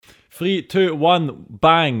3, 2, 1,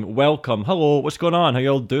 bang! Welcome. Hello. What's going on? How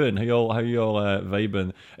y'all doing? How y'all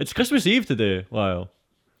vibing? It's Christmas Eve today, Lyle.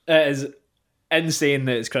 It is insane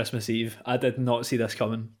that it's Christmas Eve. I did not see this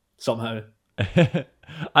coming somehow.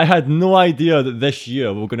 I had no idea that this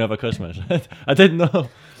year we were going to have a Christmas. I didn't know.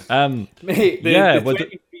 Mate, the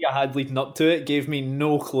 23 I had leading up to it gave me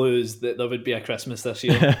no clues that there would be a Christmas this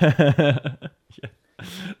year.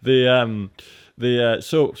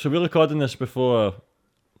 So we're recording this before.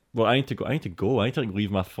 Well, I need to go. I need to like,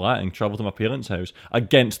 leave my flat and travel to my parents' house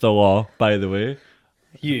against the law, by the way.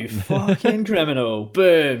 You fucking criminal!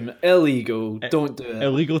 Boom, illegal. Don't do it.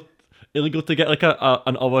 Illegal to get like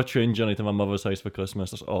an hour train journey to my mother's house for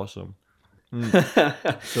Christmas. That's awesome.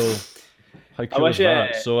 So how cool is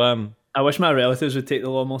that? So I wish my relatives would take the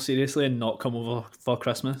law more seriously and not come over for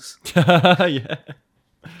Christmas. Yeah.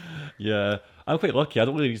 I'm quite lucky. I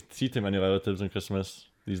don't really see too many relatives on Christmas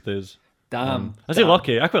these days. Damn. I say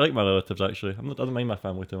lucky. I quite like my relatives actually. I don't mind my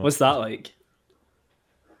family too much. What's that like?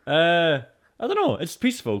 I don't know. It's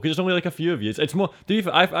peaceful because it's only like a few of you. It's more.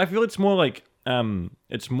 I feel it's more like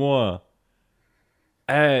it's more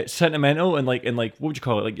sentimental and like what would you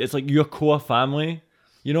call it? Like it's like your core family.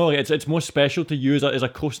 You know, like it's more special to you as a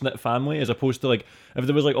close knit family as opposed to like if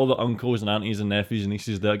there was like all the uncles and aunties and nephews and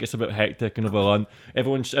nieces there. It gets a bit hectic and overrun.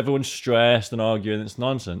 Everyone's stressed and arguing. It's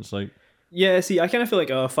nonsense. Like yeah, see, I kind of feel like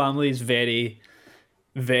our family is very,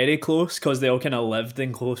 very close because they all kind of lived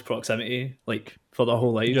in close proximity like for their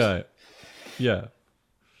whole lives. Yeah.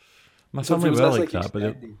 My family were like that,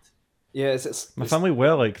 but my family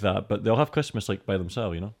were like that, but they'll have Christmas like by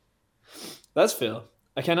themselves, you know. That's fair.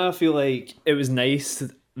 I kind of feel like it was nice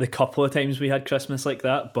the couple of times we had Christmas like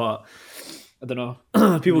that, but I don't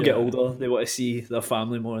know. People get older; they want to see their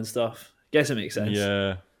family more and stuff. Guess it makes sense.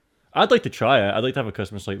 Yeah, I'd like to try it. I'd like to have a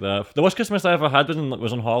Christmas like that. The worst Christmas I ever had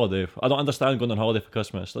was on holiday. I don't understand going on holiday for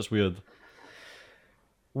Christmas. That's weird.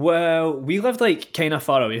 Well, we lived like kind of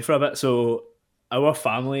far away for a bit, so our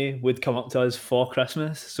family would come up to us for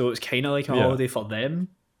Christmas, so it's kind of like a holiday for them.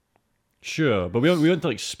 Sure, but we went to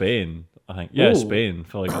like Spain, I think. Yeah, Spain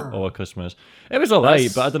for like all Christmas. It was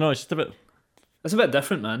alright, but I don't know. It's just a bit. It's a bit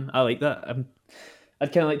different, man. I like that.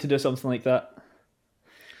 I'd kind of like to do something like that.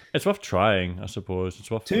 It's worth trying, I suppose.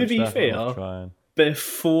 It's worth. To be fair,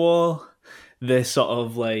 before the sort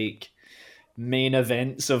of like main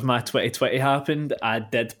events of my 2020 happened, I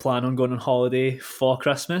did plan on going on holiday for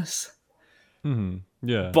Christmas.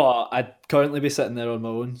 Yeah, but I'd currently be sitting there on my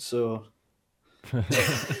own, so.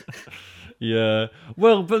 Yeah,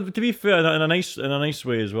 well, but to be fair, in a nice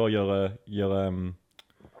way as well, you're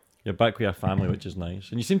back with your family, which is nice,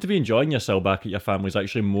 and you seem to be enjoying yourself back at your family's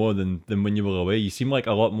actually more than when you were away. You seem like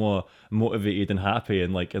a lot more motivated and happy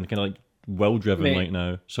and kind of like well driven right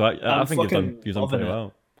now. So I think you've done pretty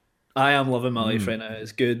well. I am loving my life right now.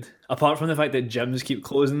 It's good. Apart from the fact that gyms keep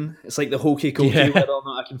closing, it's like the hokey cokey whether or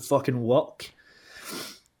not I can fucking work.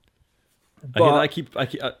 But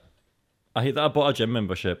I hate that I bought a gym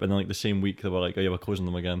membership and then like the same week they were like, oh yeah, we're closing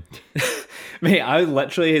them again. Mate, I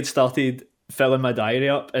literally had started filling my diary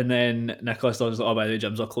up and then Nicholas was like, oh, by the way,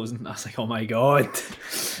 gyms are closing. And I was like, oh my God,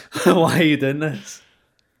 why are you doing this?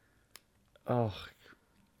 Oh,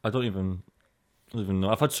 I don't even know.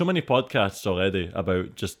 I've had so many podcasts already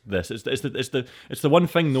about just this. It's the one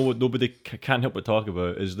thing nobody can't help but talk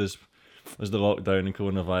about is the lockdown and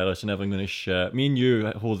coronavirus and everything going to shit. Me and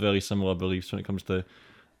you hold very similar beliefs when it comes to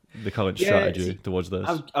the current strategy towards this.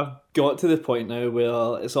 I've got to the point now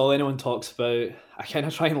where it's all anyone talks about. I kind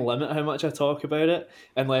of try and limit how much I talk about it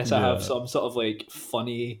unless I have some sort of like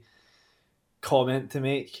funny comment to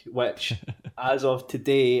make, which as of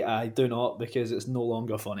today I do not because it's no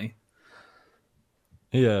longer funny.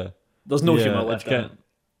 Yeah. There's no humour left in it.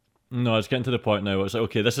 No, it's getting to the point now where it's like,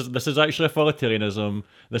 okay, this is actually authoritarianism.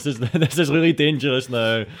 This is really dangerous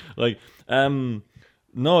now. Like,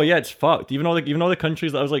 no, yeah, it's fucked. Even all the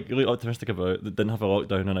countries that I was like really optimistic about that didn't have a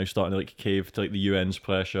lockdown are now starting to like cave to like the UN's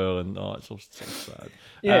pressure, and it's so sad.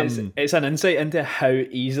 Yeah, it's an insight into how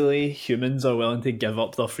easily humans are willing to give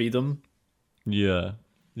up their freedom. Yeah,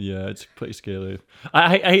 it's pretty scary.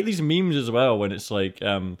 I hate these memes as well when it's like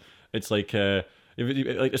it's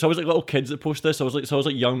always like little kids that post this. It's always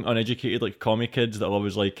like young, uneducated, like commie kids that are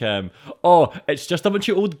always like, oh, it's just a bunch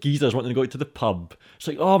of old geezers wanting to go out to the pub. It's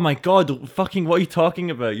like, oh my God, fucking, what are you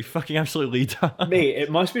talking about? You fucking absolutely retard. Mate,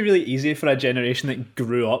 it must be really easy for a generation that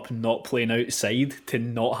grew up not playing outside to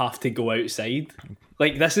not have to go outside.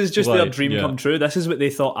 Like, this is just their dream come true. This is what they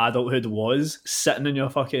thought adulthood was, sitting in your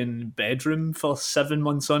fucking bedroom for 7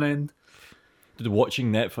 months on end.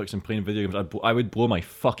 watching Netflix and playing video games, I would blow my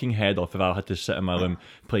fucking head off if I had to sit in my room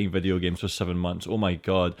playing video games for 7 months. Oh my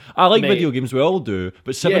god. I like video games, we all do,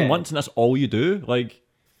 but 7 months and that's all you do? Like,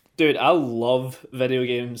 dude, I love video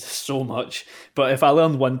games so much, but if I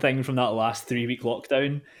learned one thing from that last 3-week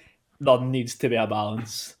lockdown, there needs to be a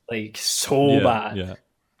balance. Like, bad.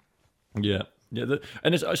 Yeah.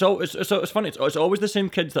 And it's funny. It's always the same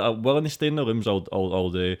kids that are willing to stay in their rooms all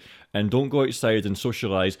day and don't go outside and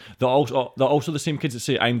socialise. They're also the same kids that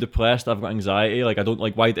say, I'm depressed, I've got anxiety, like I don't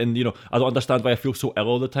like why, and I don't understand why I feel so ill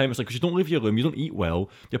all the time. It's like, because you don't leave your room, you don't eat well,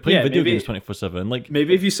 you're playing video games 24/7. Like,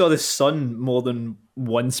 maybe if you saw the sun more than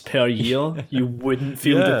once per year, you wouldn't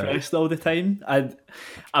feel depressed all the time. I'm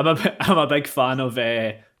a big fan of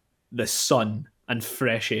the sun and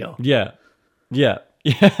fresh air. Yeah.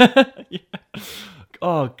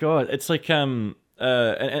 Oh god, it's like and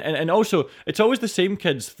also it's always the same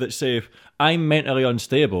kids that say I'm mentally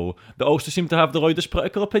unstable that also seem to have the loudest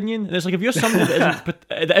political opinion. And it's like, if you're somebody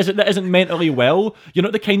that isn't mentally well, you're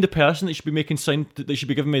not the kind of person that should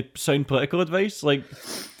be giving me sound political advice. Like,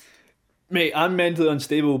 mate, I'm mentally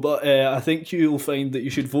unstable, but I think you'll find that you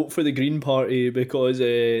should vote for the Green Party because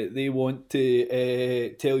they want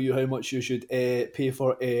to tell you how much you should pay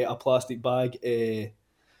for a plastic bag.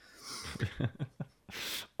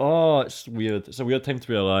 Oh, it's weird. It's a weird time to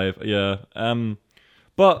be alive. Yeah.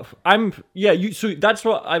 But so that's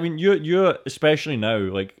what I mean. You're especially now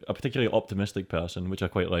like a particularly optimistic person, which I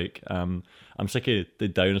quite like. I'm sick of the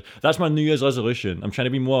downers. That's my New Year's resolution. I'm trying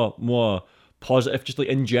to be more positive, just like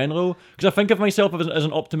in general, because I think of myself as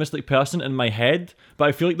an optimistic person in my head, but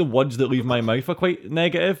I feel like the words that leave my mouth are quite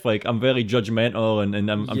negative. Like, I'm very judgmental, and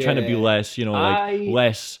I'm trying to be less,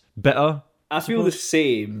 less bitter. I feel the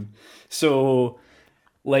same. So,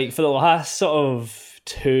 like, for the last sort of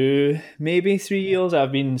 2, maybe 3 years,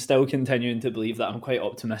 I've been still continuing to believe that I'm quite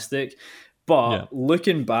optimistic. But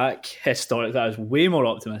looking back historically, I was way more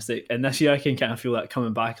optimistic, and this year I can kind of feel that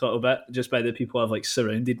coming back a little bit just by the people I've like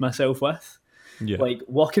surrounded myself with. Yeah. Like,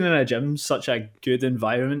 working in a gym's such a good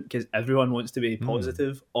environment because everyone wants to be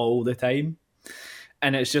positive all the time.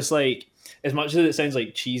 And it's just like, as much as it sounds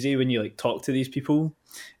like cheesy when you like talk to these people,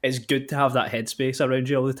 it's good to have that headspace around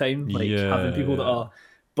you all the time. Like, having people that are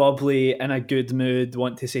bubbly, in a good mood,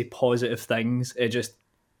 want to say positive things, it just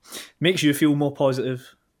makes you feel more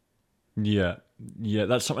positive. Yeah,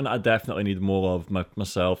 that's something that I definitely need more of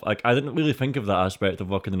myself. Like, I didn't really think of that aspect of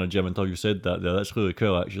working in a gym until you said that there. That's really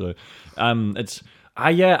cool, actually.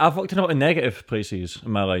 I've worked in a lot of negative places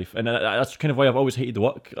in my life, and that's kind of why I've always hated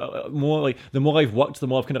work. More like, the more I've worked, the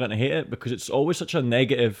more I've kind of gotten to hate it, because it's always such a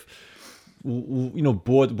negative,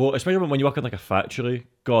 bored, especially when you work in like a factory.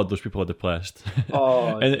 God, those people are depressed.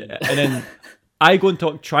 Oh, and then I go and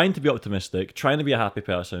talk, trying to be optimistic, trying to be a happy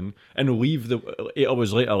person, and leave 8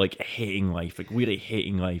 hours later like hating life, like really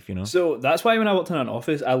hating life, So that's why when I worked in an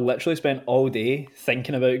office, I literally spent all day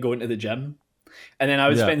thinking about going to the gym. And then I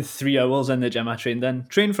would spend 3 hours in the gym I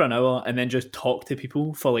train for an hour, and then just talk to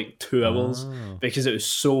people for like 2 hours because it was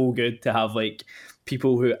so good to have like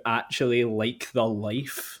people who actually like their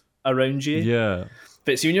life around you. Yeah.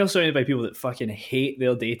 But see, when you're surrounded by people that fucking hate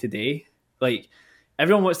their day to day, like,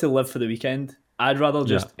 everyone wants to live for the weekend. I'd rather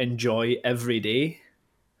just enjoy every day.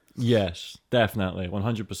 Yes, definitely,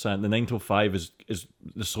 100%. The 9 to 5 is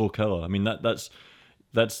the slow killer. I mean, that's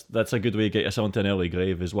a good way to get yourself into an early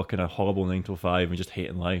grave, is working a horrible 9 to 5 and just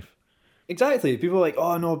hating life. Exactly. People are like,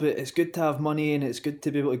 oh no, but it's good to have money and it's good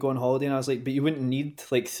to be able to go on holiday. And I was like, but you wouldn't need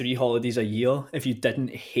like 3 holidays a year if you didn't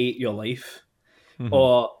hate your life. Mm-hmm.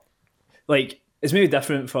 Or like, it's maybe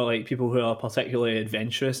different for like people who are particularly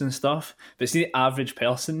adventurous and stuff, but see, the average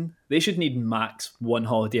person, they should need max 1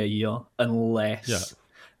 holiday a year unless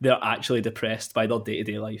they're actually depressed by their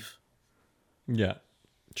day-to-day life. Yeah,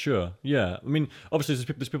 sure. Yeah, I mean, obviously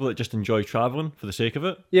there's people that just enjoy traveling for the sake of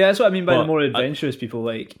it. Yeah, that's what I mean by the more adventurous people.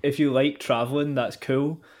 Like, if you like traveling, that's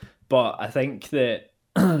cool, but I think that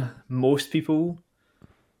most people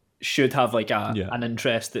should have like an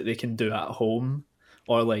interest that they can do at home,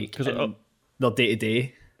 or like their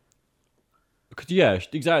day-to-day. Yeah,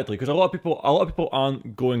 exactly. Because a lot of people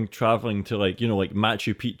aren't going traveling to like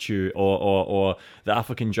Machu Picchu or the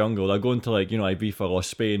African jungle. They're going to like Ibiza or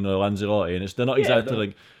Spain or Lanzarote, and they're not exactly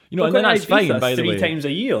like and then that's fine. By the way, 3 times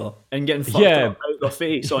a year and getting fucked up out their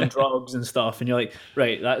face on drugs and stuff, and you're like,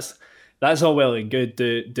 right, that's all well and good.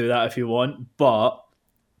 Do that if you want, but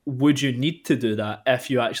would you need to do that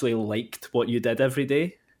if you actually liked what you did every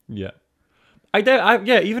day? Yeah.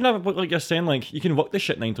 Even like you're saying, like, you can work the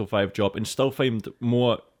shit 9 to 5 job and still find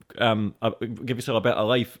more give yourself a better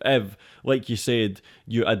life if, like you said,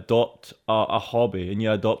 you adopt a hobby and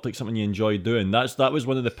you adopt like something you enjoy doing. That was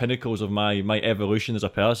one of the pinnacles of my evolution as a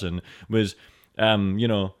person. Was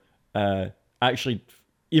actually.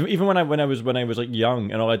 Even when I was like young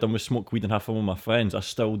and all I'd done was smoke weed and have fun with my friends, I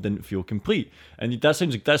still didn't feel complete. And that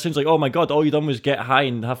sounds like, oh my god, all you done was get high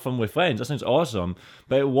and have fun with friends. That sounds awesome,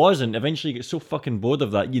 but it wasn't. Eventually, you get so fucking bored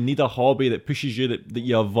of that. You need a hobby that pushes you, that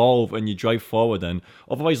you evolve and you drive forward in.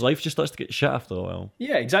 Otherwise, life just starts to get shit after a while.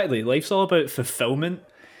 Yeah, exactly. Life's all about fulfillment,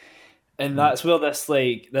 and that's where this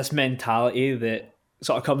mentality that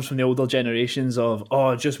sort of comes from the older generations of,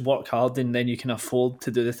 oh, just work hard and then you can afford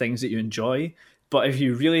to do the things that you enjoy. But if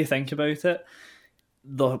you really think about it,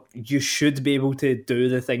 you should be able to do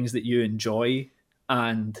the things that you enjoy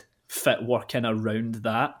and fit work in around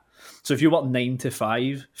that. So if you work 9 to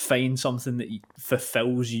 5, find something that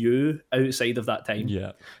fulfills you outside of that time.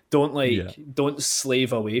 Yeah. Don't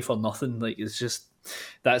slave away for nothing. Like, it's just,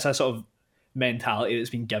 that's a sort of mentality that's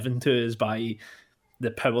been given to us by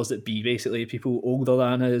the powers that be, basically, people older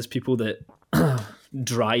than us, people that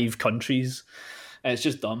drive countries. And it's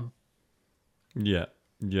just dumb. Yeah.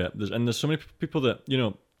 There's so many people that,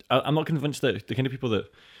 I'm not convinced that the kind of people that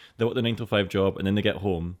they work the 9 to 5 job and then they get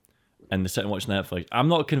home and they sit and watch Netflix. I'm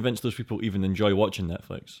not convinced those people even enjoy watching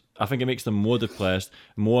Netflix. I think it makes them more depressed,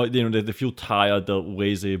 more, they feel tired, they're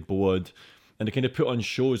lazy, bored, and they kind of put on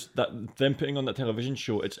shows that them putting on that television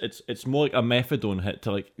show. It's more like a methadone hit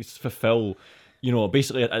to like fulfill,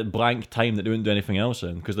 basically a blank time that they wouldn't do anything else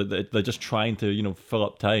in, because they're just trying to, fill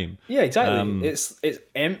up time. Yeah, exactly. It's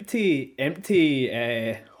empty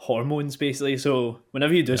hormones, basically. So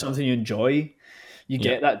whenever you do something you enjoy, you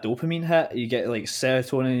get that dopamine hit, you get like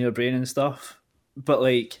serotonin in your brain and stuff. But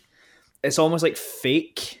like, it's almost like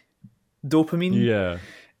fake dopamine. Yeah.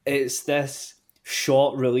 It's this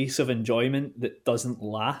short release of enjoyment that doesn't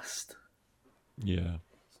last. Yeah.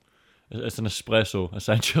 It's an espresso,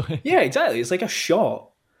 essentially. Yeah, exactly. It's like a shot.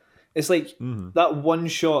 It's like that one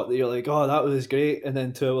shot that you're like, oh, that was great, and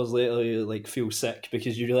then 2 hours later you like feel sick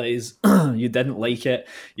because you realise you didn't like it.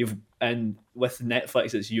 And with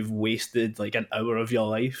Netflix, you've wasted like an hour of your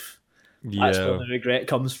life. Yeah. That's where the regret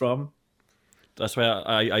comes from. That's why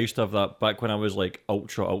I used to have that back when I was like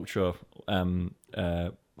ultra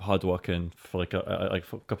hardworking for like a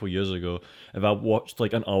couple of years ago. If I watched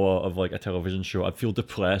like an hour of like a television show, I'd feel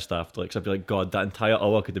depressed after, because I'd be like, God, that entire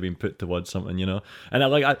hour could have been put towards something, And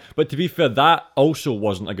but to be fair, that also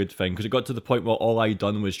wasn't a good thing, because it got to the point where all I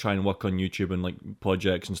done was try and work on YouTube and like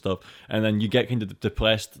projects and stuff, and then you get kind of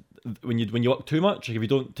depressed when you work too much. Like if you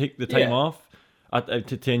don't take the time off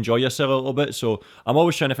to enjoy yourself a little bit. So I'm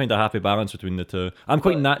always trying to find a happy balance between the two. I'm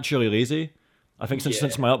quite naturally lazy, I think,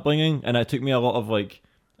 since my upbringing, and it took me a lot of like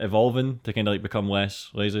evolving to kind of like become less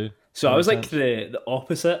lazy. So I was like the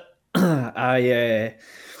opposite. When I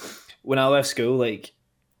left school, like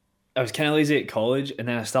I was kind of lazy at college, and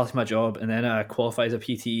then I started my job, and then I qualified as a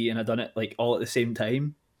PT, and I done it like all at the same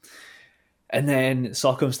time. And then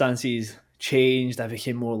circumstances changed. I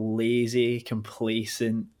became more lazy,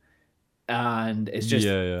 complacent, and it's just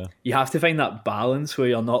you have to find that balance where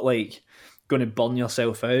you're not like going to burn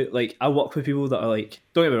yourself out. Like, I work with people that are like,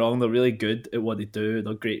 don't get me wrong, they're really good at what they do,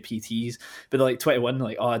 they're great PTs, but they're like 21,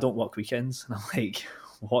 like, oh, I don't work weekends. And I'm like,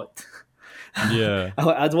 what? Yeah.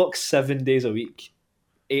 I'd work 7 days a week,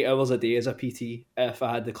 8 hours a day as a PT if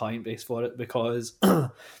I had the client base for it, because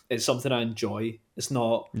it's something I enjoy. It's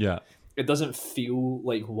not, it doesn't feel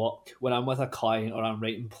like work when I'm with a client or I'm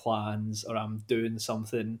writing plans or I'm doing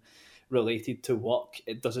something related to work.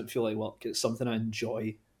 It doesn't feel like work. It's something I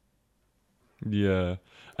enjoy. Yeah,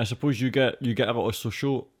 I suppose you get a lot of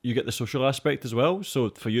you get the social aspect as well.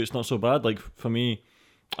 So for you, it's not so bad. Like for me,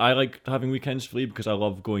 I like having weekends free because I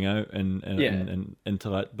love going out and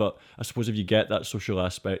interact. But I suppose if you get that social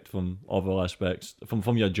aspect from other aspects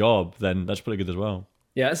from your job, then that's pretty good as well.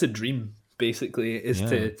 Yeah, it's a dream basically,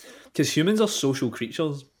 because humans are social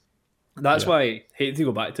creatures. That's why I hate to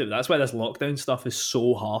go back to it. That's why this lockdown stuff is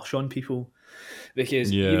so harsh on people.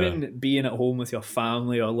 Because even being at home with your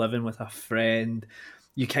family or living with a friend,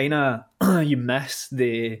 you kind of you miss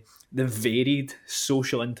the varied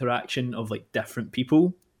social interaction of like different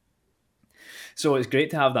people. So it's great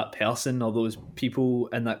to have that person or those people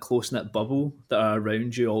in that close-knit bubble that are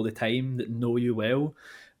around you all the time, that know you well.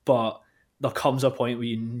 But there comes a point where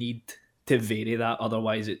you need to vary that,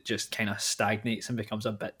 otherwise it just kind of stagnates and becomes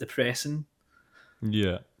a bit depressing.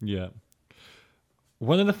 Yeah.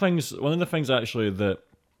 One of the things actually that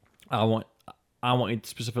I wanted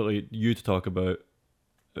specifically you to talk about,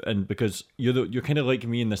 and because you're kind of like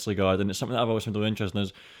me in this regard, and it's something that I've always found really interesting,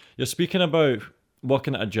 is you're speaking about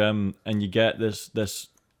working at a gym and you get this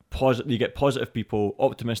you get positive people,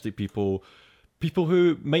 optimistic people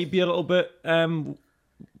who might be a little bit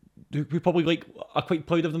who probably like are quite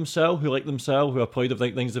proud of themselves, who like themselves, who are proud of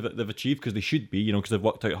like things they've achieved because they should be, you know, because they've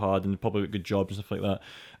worked out hard and probably got good jobs and stuff like that.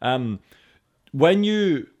 When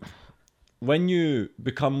you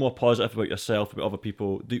become more positive about yourself, about other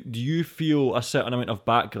people, do you feel a certain amount of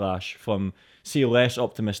backlash from, say, less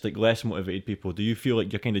optimistic, less motivated people? Do you feel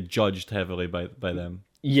like you're kind of judged heavily by them?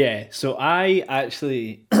 Yeah, so I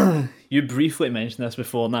actually, you briefly mentioned this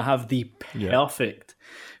before, and I have the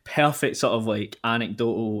perfect sort of like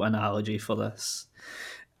anecdotal analogy for this.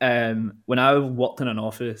 When I worked in an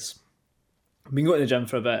office, I've been going to the gym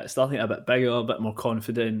for a bit, starting to get a bit bigger, a bit more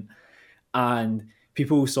confident, and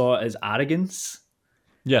people saw it as arrogance.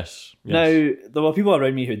 Yes. Now, there were people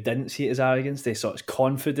around me who didn't see it as arrogance, they saw it as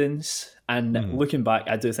confidence, and looking back,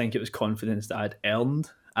 I do think it was confidence that I'd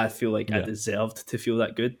earned. I feel like I deserved to feel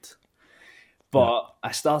that good. But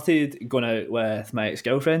I started going out with my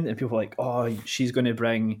ex-girlfriend, and people were like, oh, she's going to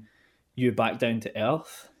bring you back down to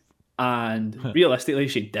earth. And realistically,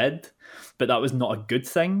 she did. But that was not a good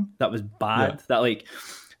thing. That was bad.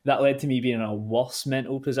 That led to me being in a worse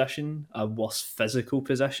mental position, a worse physical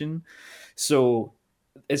position. So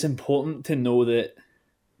it's important to know that,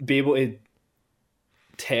 be able to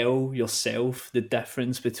tell yourself the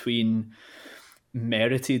difference between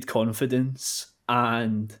merited confidence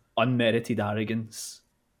and unmerited arrogance.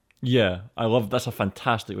 Yeah, I love that's a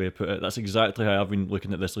fantastic way to put it. That's exactly how I've been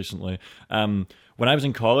looking at this recently. When I was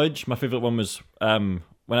in college, my favourite one was when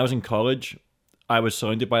I was in college, I was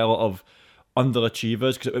surrounded by a lot of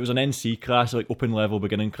underachievers because it was an NC class, like open level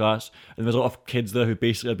beginning class, and there was a lot of kids there who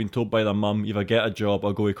basically had been told by their mum, either get a job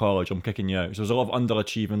or go to college, I'm kicking you out. So there was a lot of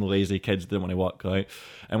underachieving, lazy kids that didn't want to work, right?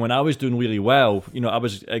 And when I was doing really well, you know, I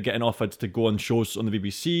was getting offered to go on shows on the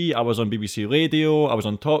BBC, I was on BBC Radio, I was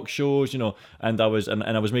on talk shows, you know, and I was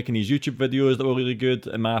making these YouTube videos that were really good,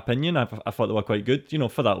 in my opinion. I thought they were quite good, you know,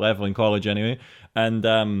 for that level in college anyway.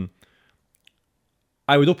 And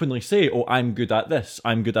I would openly say, oh, I'm good at this,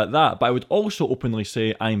 I'm good at that. But I would also openly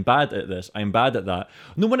say, I'm bad at this, I'm bad at that.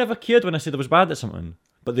 No one ever cared when I said I was bad at something.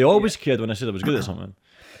 But they always cared when I said I was good at something.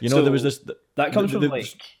 You know, so there was this... That comes from,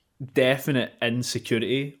 like, definite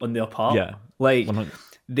insecurity on their part. Yeah. Like, 100%.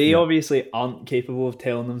 They obviously aren't capable of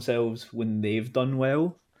telling themselves when they've done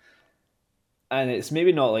well. And it's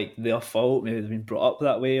maybe not, like, their fault. Maybe they've been brought up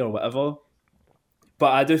that way or whatever.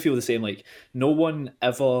 But I do feel the same, like, no one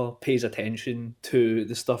ever pays attention to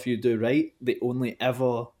the stuff you do right. They only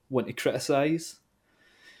ever want to criticise.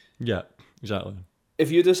 Yeah, exactly. If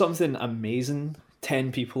you do something amazing,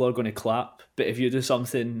 10 people are going to clap. But if you do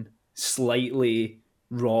something slightly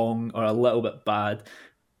wrong or a little bit bad,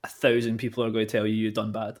 1,000 people are going to tell you you've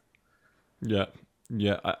done bad. Yeah.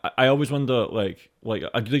 I always wonder, like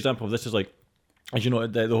a good example of this is, like, as you know,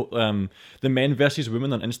 the men versus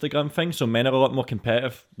women on Instagram thing. So men are a lot more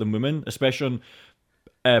competitive than women, especially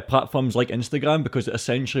on platforms like Instagram, because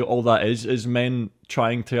essentially all that is men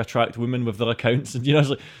trying to attract women with their accounts. And you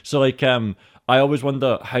know, I always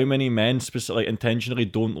wonder how many men specifically intentionally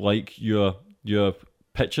don't like your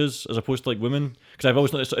pictures as opposed to like women, because I've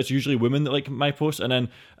always noticed it's usually women that like my posts, and then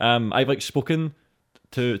I've like spoken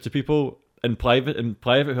to people in private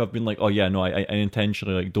who have been like, oh yeah, no, I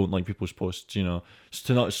intentionally like don't like people's posts, you know.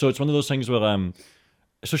 So it's one of those things where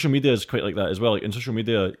social media is quite like that as well. Like in social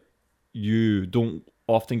media, you don't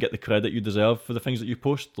often get the credit you deserve for the things that you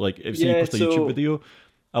post. Like if you post a YouTube video,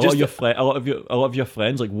 a lot of your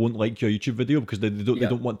friends like won't like your YouTube video because they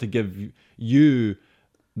don't want to give you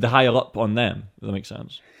the higher up on them. If that makes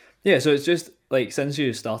sense. Yeah, so it's just like since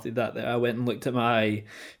you started that, I went and looked at my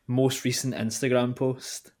most recent Instagram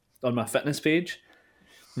post on my fitness page.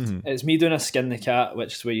 Mm-hmm. It's me doing a skin the cat,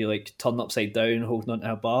 which is where you like turn upside down holding onto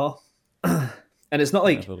a bar. And it's not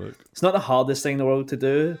like it's not the hardest thing in the world to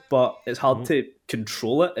do, but it's hard to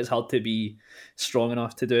control it. It's hard to be strong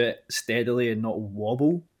enough to do it steadily and not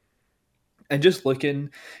wobble. And just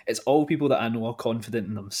looking, it's all people that I know are confident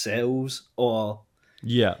in themselves or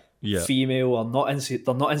female or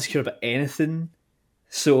they're not insecure about anything.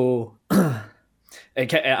 So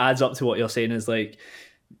it adds up to what you're saying is like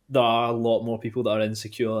there are a lot more people that are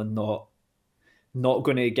insecure and not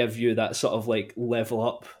going to give you that sort of like level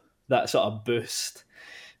up, that sort of boost,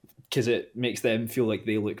 because it makes them feel like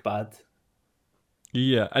they look bad.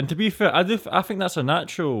 Yeah, and to be fair, I think that's a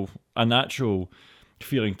natural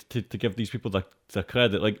feeling to give these people the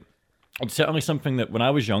credit. Like, it's certainly something that when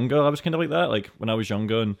I was younger, I was kind of like that. Like when I was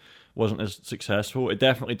younger and wasn't as successful, it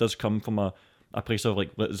definitely does come from a place of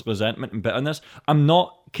like resentment and bitterness. I'm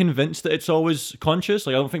not convinced that it's always conscious.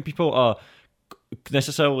 Like I don't think people are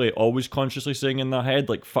necessarily always consciously saying in their head,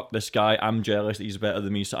 like, fuck this guy, I'm jealous that he's better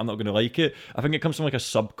than me, so I'm not going to like it. I think it comes from like a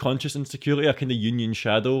subconscious insecurity, a kind of Union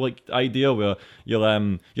shadow like idea where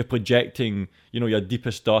you're projecting, your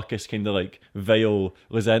deepest, darkest kind of like vile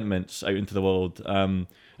resentments out into the world, and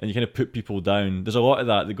you kind of put people down. There's a lot of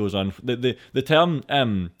that goes on. The term,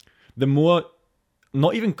 the more,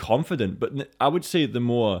 not even confident, but I would say the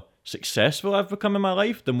more successful I've become in my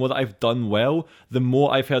life, the more that I've done well, the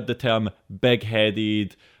more I've heard the term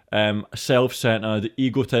big-headed, self-centered,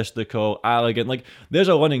 egotistical, arrogant. Like, there's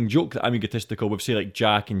a running joke that I'm egotistical with, say, like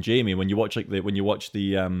Jack and Jamie. When you watch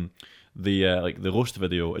the roast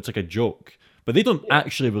video, it's like a joke, but they don't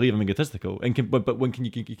actually believe I'm egotistical. And but when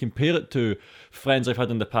you compare it to friends I've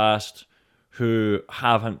had in the past who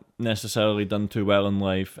haven't necessarily done too well in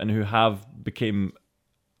life and who have became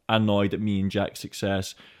annoyed at me and Jack's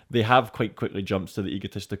success, they have quite quickly jumped to the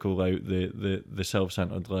egotistical route, the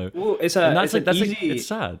self-centered route. Well, it's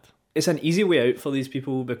sad. It's an easy way out for these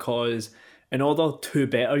people because in order to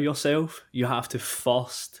better yourself, you have to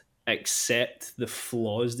first accept the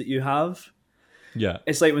flaws that you have. Yeah.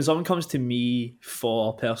 It's like when someone comes to me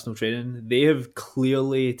for personal training, they have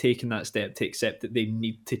clearly taken that step to accept that they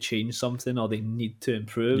need to change something or they need to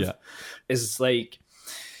improve. Yeah. It's like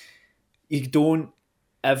you don't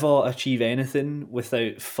ever achieve anything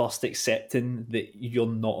without first accepting that you're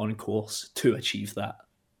not on course to achieve that.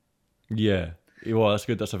 Yeah. Well, that's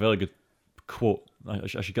good. That's a very good quote. I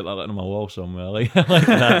should get that on my wall somewhere. Like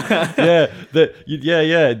that.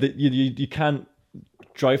 You can't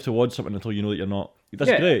drive towards something until you know that you're not.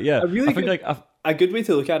 That's great. Yeah. A good way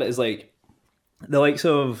to look at it is like the likes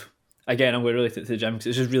of, again, I'm going to relate it to the gym because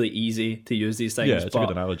it's just really easy to use these things. Yeah, it's a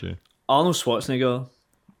good analogy. Arnold Schwarzenegger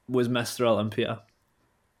was Mr. Olympia.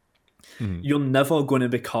 Mm-hmm. You're never going to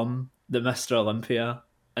become the Mr. Olympia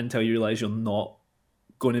until you realise you're not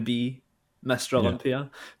going to be Mr. Olympia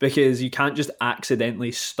because you can't just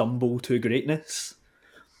accidentally stumble to greatness.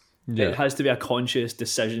 Yeah. It has to be a conscious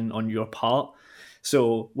decision on your part.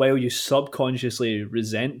 So while you subconsciously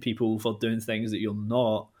resent people for doing things that you're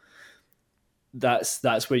not,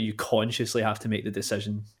 that's where you consciously have to make the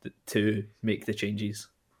decision to make the changes.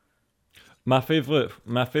 My favorite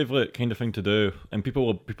kind of thing to do, and people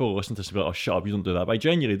will listen to this and be like, "Oh, shut up! You don't do that." But I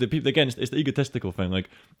genuinely, again, it's the egotistical thing. Like,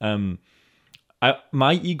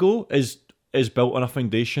 my ego is built on a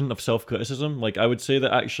foundation of self-criticism. Like, I would say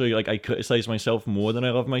that actually, like, I criticize myself more than I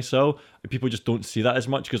love myself. People just don't see that as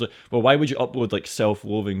much because, like, well, why would you upload like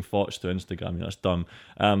self-loathing thoughts to Instagram? That's dumb.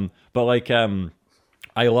 But like,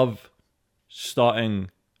 I love starting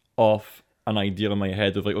off an idea in my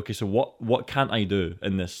head of like, okay, so what can't I do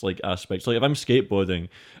in this like aspect? So like if I'm skateboarding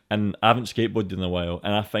and I haven't skateboarded in a while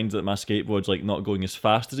and I find that my skateboard's like not going as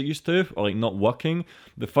fast as it used to or like not working,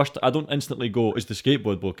 I don't instantly go, is the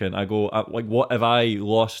skateboard broken? I go, like, what have I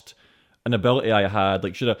lost an ability I had?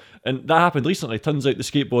 Like, should I? And that happened recently. Turns out the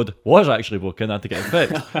skateboard was actually broken. I had to get it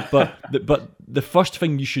fixed. but the first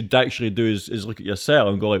thing you should actually do is look at yourself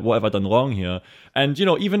and go like, what have I done wrong here? And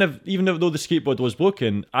even though the skateboard was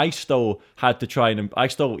broken, I still had to try and I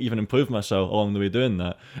still even improved myself along the way doing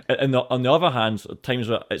that. And on the other hand, times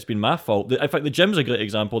where it's been my fault. In fact, the gym's a great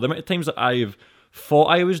example. The amount of times that I've thought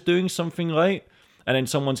I was doing something right, and then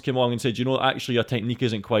someone's came along and said, actually your technique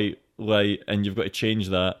isn't quite right, and you've got to change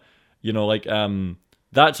that.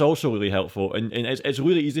 That's also really helpful, and it's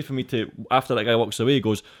really easy for me to, after that guy walks away, he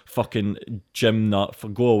goes, fucking gym nut,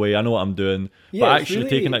 go away, I know what I'm doing. Yeah, but actually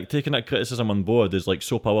taking that criticism on board is like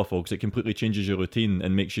so powerful because it completely changes your routine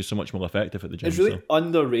and makes you so much more effective at the gym. It's really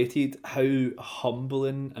underrated how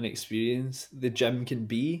humbling an experience the gym can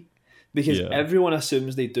be because everyone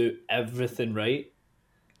assumes they do everything right.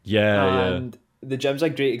 And the gym's a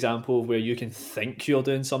great example of where you can think you're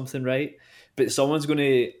doing something right, but someone's going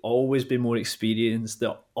to always be more experienced.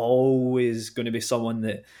 They're always going to be someone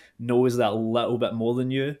that knows that little bit more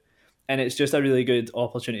than you. And it's just a really good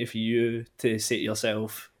opportunity for you to say to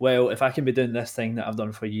yourself, well, if I can be doing this thing that I've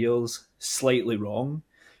done for years slightly wrong,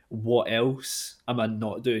 what else am I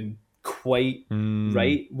not doing quite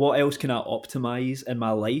right? What else can I optimize in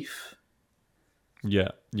my life? Yeah.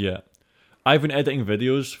 I've been editing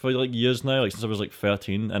videos for like years now, like since I was like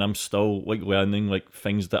 13, and I'm still like learning like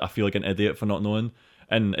things that I feel like an idiot for not knowing.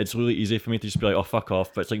 And it's really easy for me to just be like, oh, fuck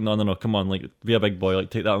off. But it's like, no, come on, like be a big boy, like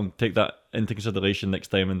take that into consideration next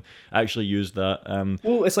time and actually use that.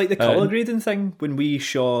 Well, it's like the colour grading thing when we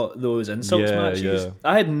shot those insults matches. Yeah.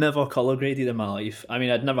 I had never colour graded in my life. I mean,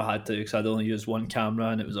 I'd never had to because I'd only used one camera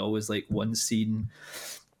and it was always like one scene.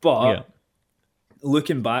 But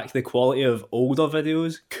looking back, the quality of older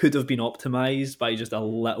videos could have been optimized by just a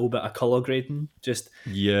little bit of color grading, just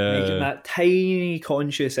making that tiny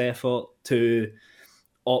conscious effort to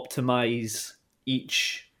optimize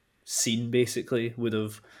each scene. Basically, would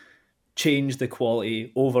have changed the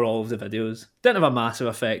quality overall of the videos. Didn't have a massive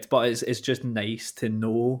effect, but it's just nice to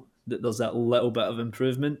know that there's that little bit of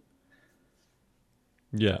improvement.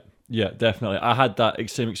 Yeah, definitely. I had that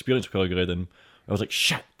same experience with color grading. I was like,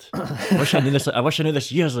 shit. I wish I knew this. I wish I knew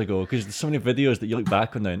this years ago, because there's so many videos that you look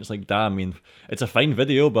back on now, and it's like, damn. I mean, it's a fine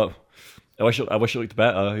video, but I wish it looked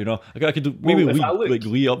better. You know, I could maybe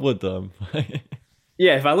re-upload them.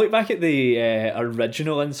 Yeah, if I look back at the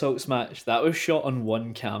original Insults match, that was shot on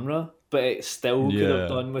one camera, but it still could have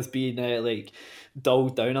done with being like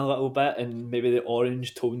dulled down a little bit, and maybe the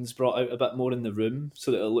orange tones brought out a bit more in the room,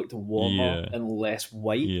 so that it looked warmer and less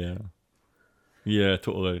white. Yeah,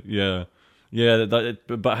 totally. Yeah.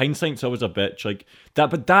 But hindsight's always a bitch. Like that,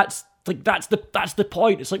 but that's the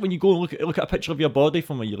point. It's like when you go and look at a picture of your body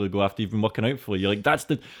from a year ago after you've been working out for a year. Like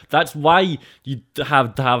that's why you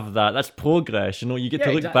have to have that. That's progress. You know, you get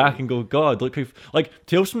to look back and go, God, look how, like,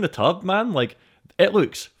 Tales from the Tub, man. Like, it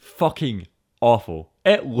looks fucking awful.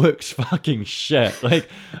 It looks fucking shit. Like,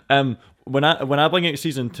 when I bring out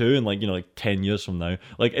season 2 in, like, you know, like 10 years from now,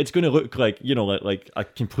 like, it's going to look like, you know, like a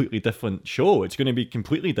completely different show. It's going to be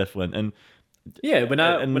completely different. And yeah, when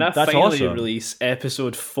I finally release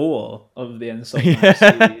episode 4 of the Insult Match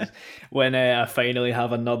series, when I finally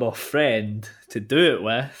have another friend to do it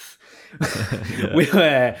with,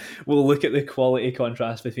 we'll look at the quality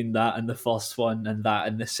contrast between that and the first one and that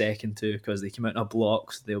and the second two, because they come out in a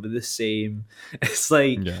block, so they'll be the same. It's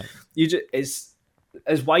like it's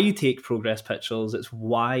why you take progress pictures. It's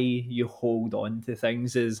why you hold on to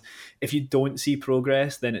things. Is if you don't see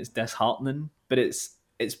progress, then it's disheartening. But it's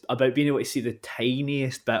about being able to see the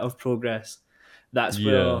tiniest bit of progress. That's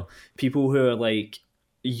where people who are like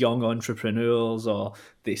young entrepreneurs or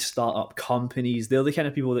they start up companies, they're the kind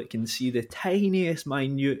of people that can see the tiniest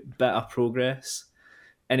minute bit of progress.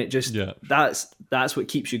 And it just that's what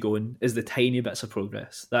keeps you going, is the tiny bits of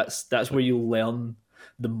progress. That's where you learn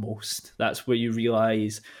the most. That's where you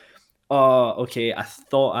realize, oh, okay, I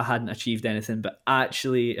thought I hadn't achieved anything, but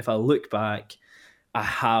actually if I look back,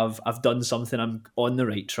 I've done something. I'm on the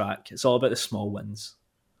right track. It's all about the small wins.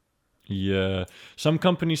 Yeah, some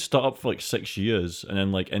companies start up for like 6 years and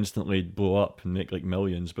then like instantly blow up and make like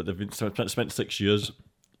millions, but they've been spent 6 years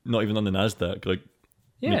not even on the Nasdaq, like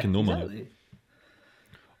making no money.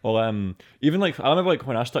 Or even like I remember like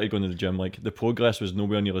when I started going to the gym, like the progress was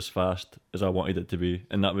nowhere near as fast as I wanted it to be,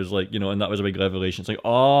 and that was like, you know, and that was a big revelation. It's like,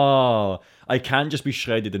 oh, I can't just be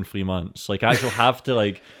shredded in 3 months. Like I actually have to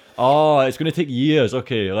like. Oh, it's going to take years.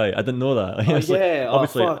 Okay, right. I didn't know that.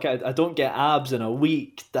 Fuck. I don't get abs in a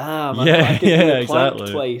week. Damn. I could do a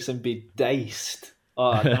plank twice and be diced.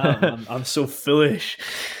 Oh, damn. I'm so foolish.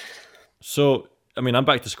 So, I mean, I'm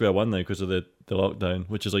back to square one now because of the lockdown,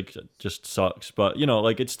 which is like, just sucks. But, you know,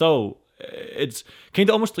 like it's kind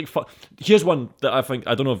of almost like, here's one that I think,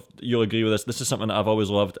 I don't know if you'll agree with this. This is something that I've always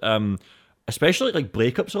loved. Especially like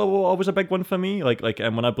breakups are always a big one for me. Like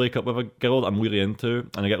when I break up with a girl that I'm really into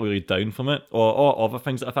and I get really down from it, or other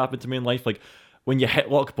things that have happened to me in life, like when you hit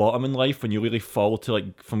rock bottom in life, when you really fall to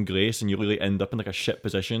like from grace and you really end up in like a shit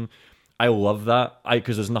position. I love that.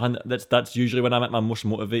 Because there's nothing. That's usually when I'm at my most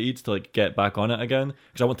motivated to like get back on it again,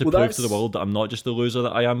 because I want to prove to the world that I'm not just the loser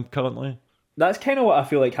that I am currently. That's kind of what I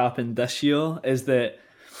feel like happened this year. Is that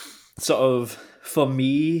sort of for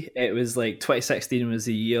me? It was like 2016 was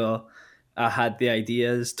the year I had the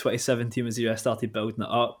ideas. 2017 was the year I started building it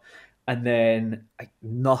up, and then like,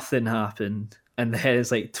 nothing happened. And then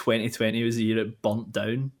it's like 2020 was the year it burnt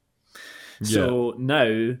down. So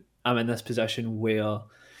now I'm in this position where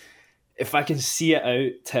if I can see it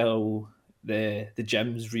out till the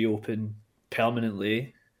gyms reopen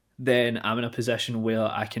permanently, then I'm in a position where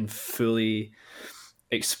I can fully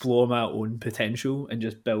explore my own potential and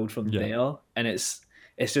just build from there. And it's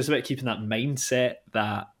just about keeping that mindset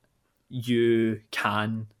that you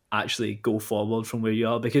can actually go forward from where you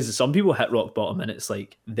are, because some people hit rock bottom and it's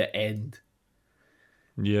like the end.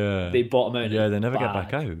 Yeah, they bottom out. Yeah, they never get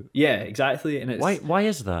back out. Yeah, exactly. And it's why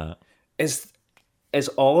is that? It's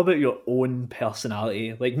all about your own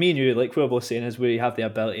personality. Like me and you, like we were both saying, is we have the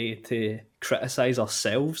ability to criticize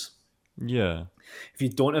ourselves. Yeah. If you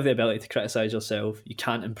don't have the ability to criticize yourself, you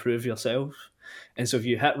can't improve yourself. And so if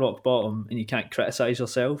you hit rock bottom and you can't criticize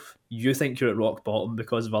yourself, you think you're at rock bottom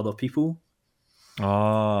because of other people.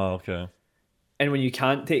 Oh, okay. And when you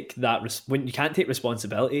can't take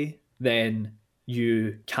responsibility, then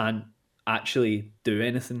you can't actually do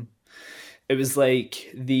anything. It was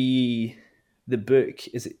like the the book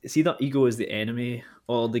is either Ego is the Enemy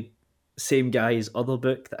or the same guy's other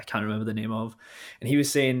book that I can't remember the name of, and he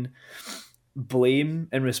was saying blame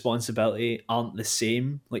and responsibility aren't the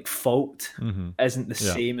same. Like fault isn't the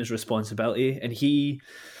same as responsibility, and he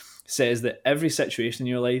says that every situation in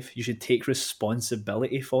your life you should take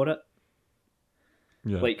responsibility for it.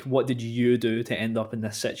 Yeah. Like, what did you do to end up in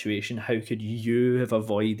this situation? How could you have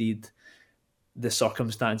avoided the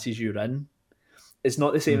circumstances you're in? It's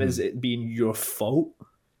not the same as it being your fault,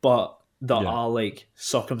 but there are like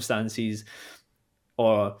circumstances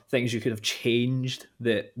or things you could have changed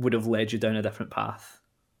that would have led you down a different path.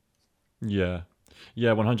 Yeah.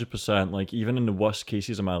 Yeah, 100%. Like, even in the worst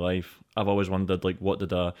cases of my life, I've always wondered, like, what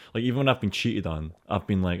did I... Like, even when I've been cheated on, I've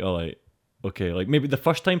been like, oh, like, okay. Like, maybe the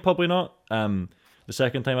first time, probably not. The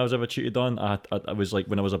second time I was ever cheated on, I was, like,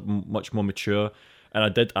 when I was much more mature, and I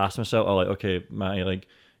did ask myself, oh, like, okay, Matty, like,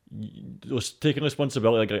 taking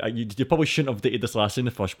responsibility, like, you probably shouldn't have dated this lassie in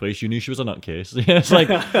the first place. You knew she was a nutcase. It's like,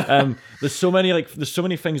 there's so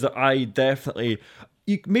many things that I definitely...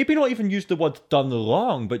 You maybe not even use the word done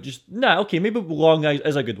wrong, but just okay, maybe wrong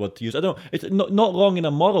is a good word to use. I don't. It's not wrong in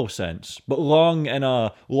a moral sense, but wrong in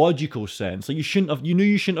a logical sense. Like, you knew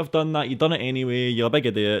you shouldn't have done that. You done it anyway. You're a big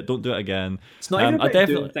idiot. Don't do it again. It's not even about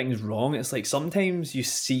doing things wrong. It's like sometimes you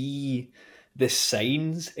see the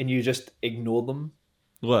signs and you just ignore them.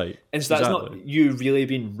 Right. And so that's not you really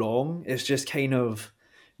being wrong. It's just kind of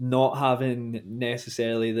not having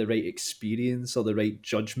necessarily the right experience or the right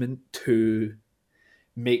judgment to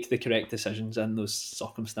make the correct decisions in those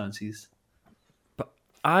circumstances. But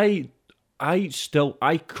I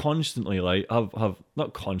constantly, like, have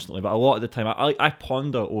not constantly, but a lot of the time, I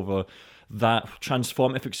ponder over that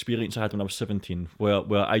transformative experience I had when I was 17, where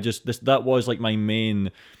I just that was like my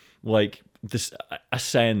main, like, this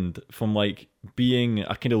ascend from, like, being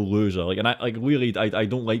a kind of loser, like, and I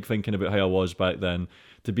don't like thinking about how I was back then,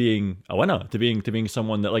 to being a winner, to being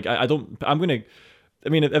someone that, like, I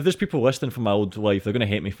mean, if there's people listening from my old life, they're going to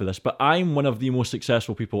hate me for this, but I'm one of the most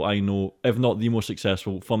successful people I know, if not the most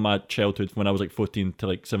successful, from my childhood, from when I was like 14 to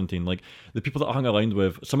like 17. Like, the people that I hung around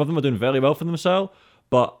with, some of them are doing very well for themselves,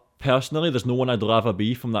 but personally, there's no one I'd rather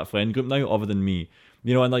be from that friend group now other than me.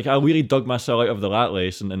 You know, and, like, I really dug myself out of the rat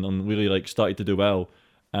race and really, like, started to do well.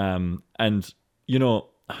 And, you know,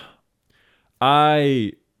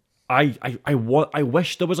 I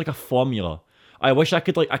wish there was, like, a formula. I wish I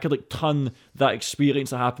could turn that experience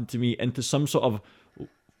that happened to me into some sort of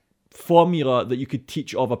formula that you could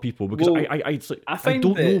teach other people, because I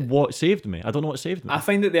don't know what saved me. I don't know what saved me. I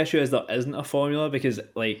find that the issue is there isn't a formula, because,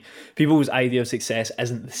 like, people's idea of success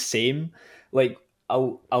isn't the same. Like,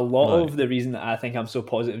 a lot of the reason that I think I'm so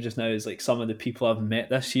positive just now is, like, some of the people I've met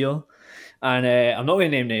this year. And I'm not going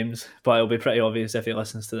to name names, but it'll be pretty obvious if he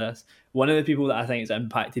listens to this. One of the people that I think has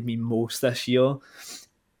impacted me most this year,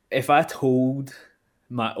 if I told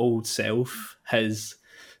my old self his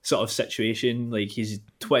sort of situation, like, he's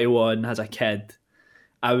 21, has a kid,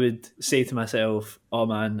 I would say to myself, oh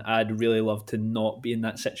man, I'd really love to not be in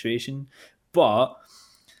that situation. But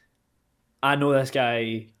I know this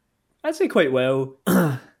guy, I'd say, quite well.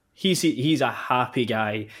 He's a happy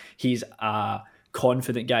guy. He's a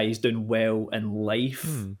confident guy. He's doing well in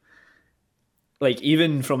life. Like,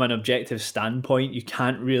 even from an objective standpoint, you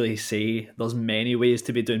can't really say there's many ways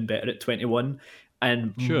to be doing better at 21.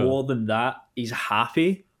 And more than that, he's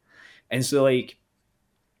happy. And so, like,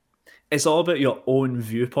 it's all about your own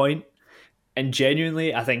viewpoint. And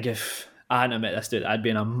genuinely, I think if I hadn't met this dude, I'd be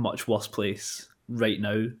in a much worse place right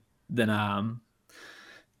now than I am.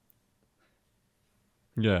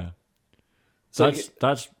 Yeah. So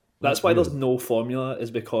that's why there's no formula,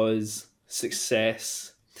 is because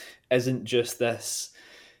success isn't just this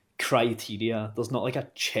criteria. There's not like a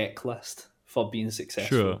checklist for being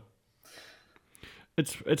successful. Sure.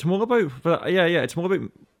 It's more about, it's more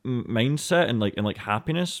about mindset and like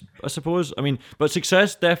happiness, I suppose. I mean, but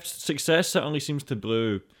success certainly seems to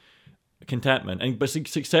brew contentment, but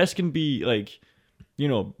success can be, like, you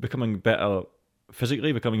know, becoming better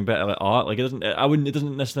physically, becoming better at art. Like, it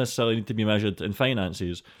doesn't necessarily need to be measured in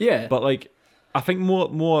finances. Yeah. But, like, I think more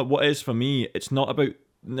what it is for me, it's not about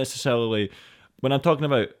necessarily, when I'm talking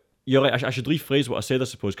about, you're right, I should rephrase what I said, I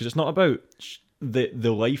suppose, because it's not about the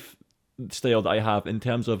lifestyle that I have in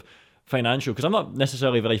terms of financial, because I'm not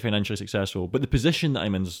necessarily very financially successful, but the position that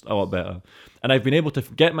I'm in is a lot better, and I've been able to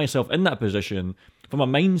get myself in that position from a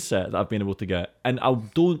mindset that I've been able to get, and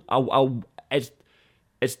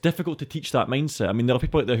it's difficult to teach that mindset. I mean, there are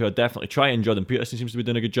people out there who are definitely trying. Jordan Peterson seems to be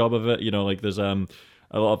doing a good job of it. You know, like, there's a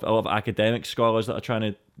lot of academic scholars that are trying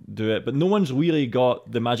to do it, but no one's really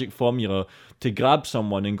got the magic formula to grab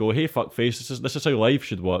someone and go, hey, fuck face, this is how life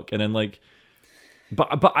should work, and then, like,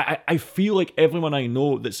 But I feel like everyone I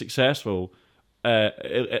know that's successful,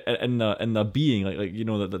 in their being, like you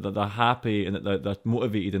know, that they're happy and that they're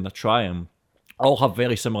motivated and they're trying, all have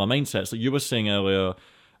very similar mindsets. Like you were saying earlier,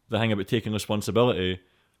 the thing about taking responsibility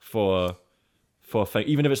for a thing,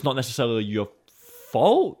 even if it's not necessarily your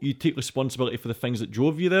fault, you take responsibility for the things that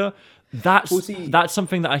drove you there. That's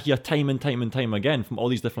something that I hear time and time again from all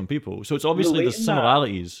these different people. So it's obviously there's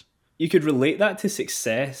similarities. You could relate that to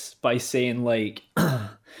success by saying, like,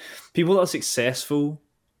 people that are successful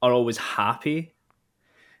are always happy,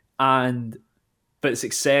 but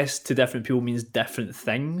success to different people means different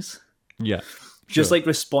things. Yeah. Just like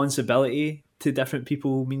responsibility to different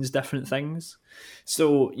people means different things.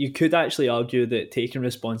 So you could actually argue that taking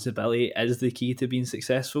responsibility is the key to being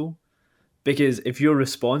successful. Because if you're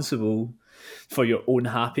responsible for your own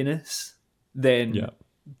happiness, then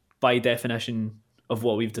by definition of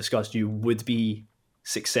what we've discussed, you would be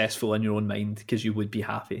successful in your own mind because you would be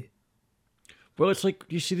happy. Well, it's like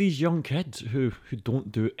you see these young kids who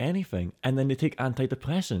don't do anything, and then they take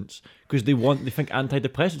antidepressants because they think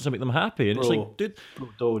antidepressants will make them happy, and it's like, dude,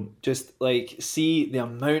 don't just like see the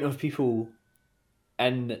amount of people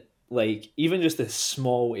in like even just this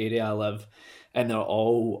small area I live, and they're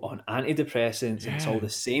all on antidepressants, and it's all the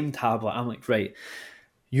same tablet. I'm like, right,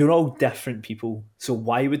 you're all different people, so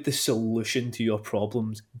why would the solution to your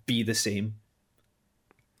problems be the same?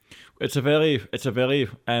 It's a very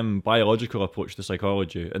biological approach to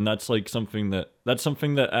psychology, and that's something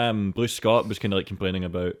that Bruce Scott was kind of like complaining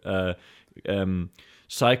about.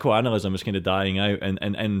 Psychoanalysis is kind of dying out,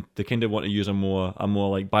 and they kind of want to use a more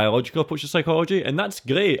like biological approach to psychology, and that's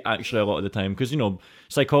great actually a lot of the time, because you know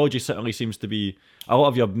psychology certainly seems to be a lot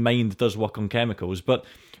of your mind does work on chemicals, but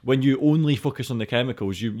when you only focus on the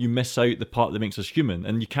chemicals, you miss out the part that makes us human,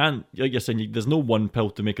 and you can't, like you're saying, there's no one pill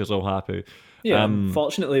to make us all happy. Yeah,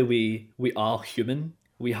 unfortunately, we are human.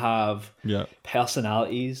 We have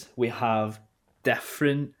personalities. We have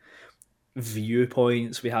different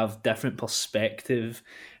viewpoints. We have different perspective.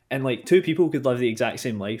 And like two people could live the exact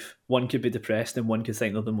same life. One could be depressed and one could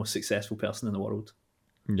think they're the most successful person in the world.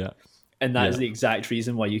 Yeah. And that is the exact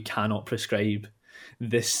reason why you cannot prescribe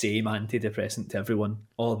the same antidepressant to everyone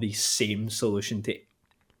or the same solution to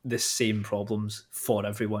the same problems for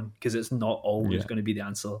everyone, because it's not always going to be the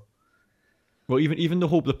answer. Well, even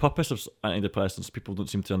the purpose of antidepressants, people don't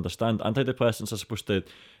seem to understand. Antidepressants are supposed to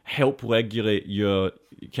help regulate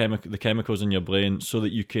the chemicals in your brain so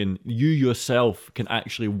that you yourself can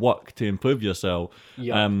actually work to improve yourself.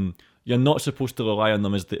 Yeah. You're not supposed to rely on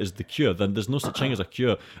them as the cure. Then there's no such thing as a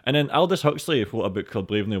cure. And then Aldous Huxley wrote a book called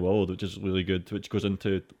Brave New World, which is really good, which goes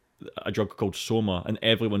into a drug called Soma, and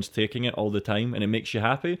everyone's taking it all the time, and it makes you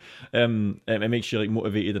happy. It makes you like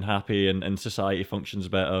motivated and happy, and society functions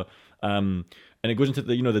better. And it goes into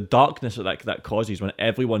the darkness that causes when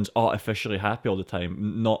everyone's artificially happy all the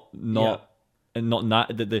time. And not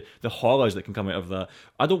the horrors that can come out of that.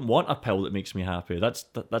 I don't want a pill that makes me happy.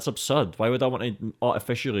 That's absurd. Why would I want to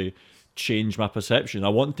artificially change my perception? I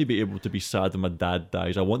want to be able to be sad when my dad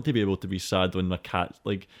dies. I want to be able to be sad when my cat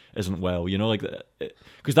isn't well. You know, like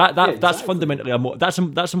because that's exactly. Fundamentally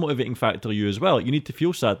that's a motivating factor to you as well. Like, you need to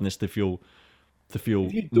feel sadness to feel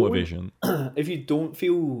motivation. If you don't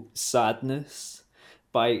feel sadness,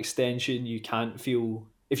 by extension, you can't feel.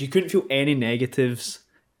 If you couldn't feel any negatives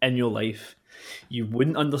in your life, you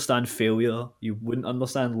wouldn't understand failure. You wouldn't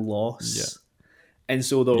understand loss, and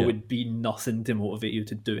so there would be nothing to motivate you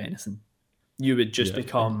to do anything. You would just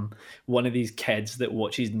become one of these kids that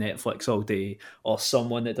watches Netflix all day, or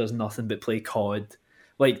someone that does nothing but play COD.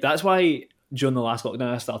 Like, that's why during the last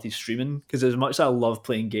lockdown I started streaming, because as much as I love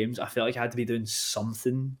playing games, I felt like I had to be doing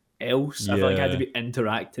something else. I felt like I had to be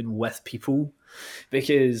interacting with people,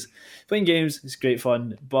 because playing games is great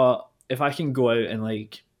fun, but if I can go out and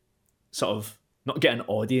like sort of not get an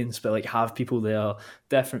audience, but like have people there,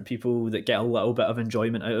 different people that get a little bit of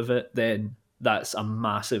enjoyment out of it, then that's a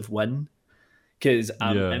massive win, because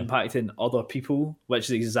I'm impacting other people, which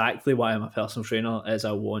is exactly why I'm a personal trainer, is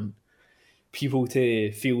I want people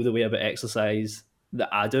to feel the way about exercise that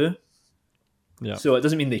I do. Yeah. So it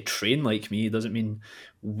doesn't mean they train like me. It doesn't mean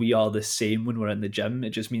we are the same when we're in the gym. It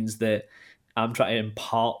just means that I'm trying to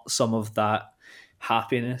impart some of that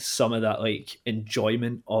happiness, some of that like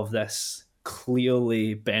enjoyment of this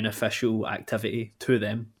clearly beneficial activity to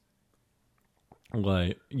them.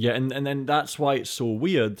 Right. Yeah, and then that's why it's so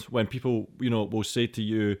weird when people, will say to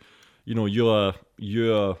you,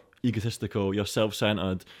 you're egotistical, you're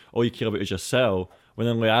self-centered, all you care about is yourself, when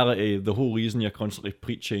in reality the whole reason you're constantly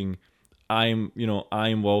preaching I'm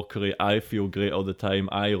Walkery, I feel great all the time,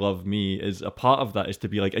 I love me, is a part of that is to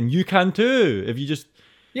be like, and you can too, if you just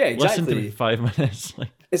Yeah, Listen to me exactly. for 5 minutes.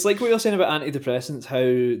 Like, It's like what you're saying about antidepressants, how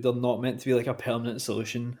they're not meant to be like a permanent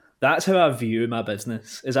solution. That's how I view my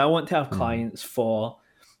business. Is I want to have clients for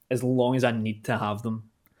as long as I need to have them.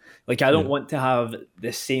 Like I don't yeah, want to have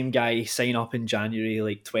the same guy sign up in January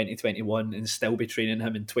like 2021 and still be training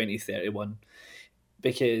him in 2031,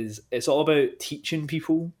 because it's all about teaching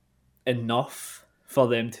people enough for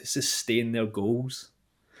them to sustain their goals.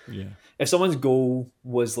 yeah, If someone's goal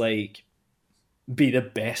was like be the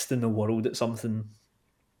best in the world at something,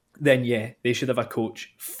 then yeah, they should have a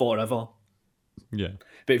coach forever. yeah,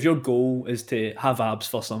 But if your goal is to have abs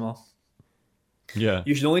for summer, yeah.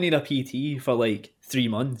 you should only need a PT for like 3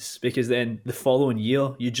 months, because then the following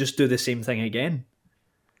year you just do the same thing again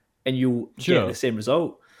and you'll get the same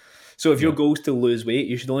result. So if your goal is to lose weight,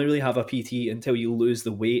 you should only really have a PT until you lose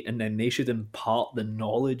the weight, and then they should impart the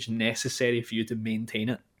knowledge necessary for you to maintain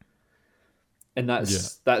it. And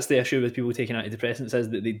that's the issue with people taking antidepressants, is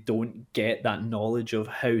that they don't get that knowledge of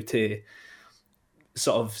how to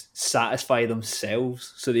sort of satisfy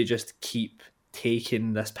themselves, so they just keep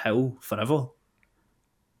taking this pill forever.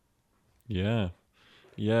 Yeah,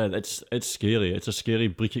 yeah, it's scary. It's a scary,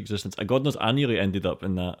 bleak existence. God knows, I nearly ended up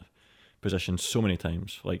in that position so many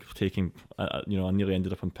times. Like taking, I nearly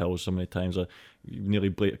ended up on pills so many times. I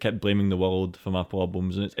nearly kept blaming the world for my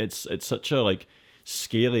problems, and it's such a like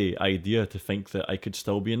scary idea to think that I could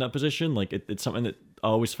still be in that position. Like it's something that I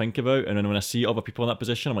always think about, and then when I see other people in that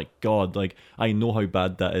position, I'm like, God, like I know how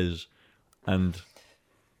bad that is, and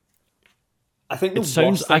I think it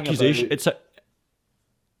sounds accusation. It's a.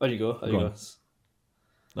 There you go. I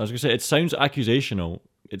was gonna say, it sounds accusational.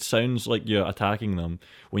 It sounds like you're attacking them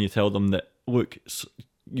when you tell them that, look,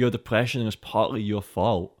 your depression is partly your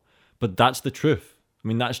fault, but that's the truth. I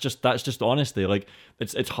mean, that's just honesty. Like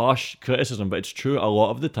it's harsh criticism, but it's true. A lot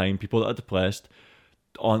of the time, people that are depressed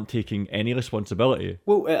aren't taking any responsibility.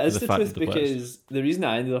 Well, it is the truth, because the reason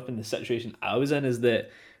I ended up in the situation I was in is that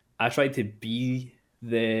I tried to be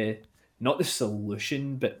not the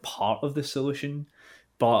solution, but part of the solution.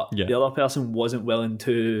 But the other person wasn't willing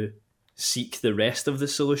to seek the rest of the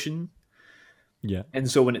solution. Yeah.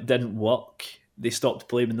 And so when it didn't work, they stopped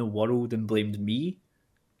blaming the world and blamed me.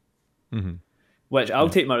 Mm-hmm. Which I'll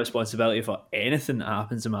take my responsibility for anything that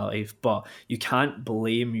happens in my life, but you can't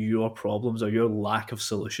blame your problems or your lack of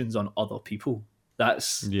solutions on other people.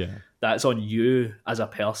 That's on you as a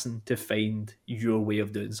person to find your way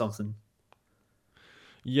of doing something.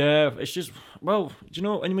 Yeah, it's just, well,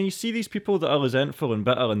 and when you see these people that are resentful and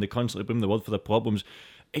bitter and they constantly blame the world for their problems,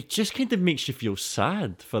 it just kind of makes you feel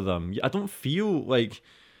sad for them. I don't feel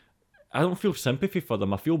sympathy for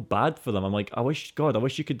them. I feel bad for them. I'm like, I wish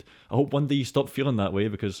you could, I hope one day you stop feeling that way,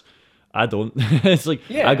 because I don't. It's like,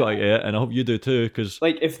 I got it, and I hope you do too, because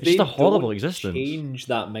like, if it's just a horrible existence. Change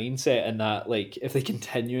that mindset, and that, like, if they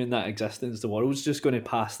continue in that existence, the world's just going to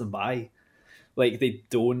pass them by. Like, they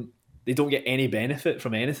don't get any benefit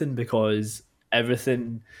from anything, because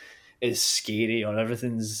everything is scary, or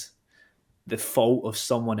everything's the fault of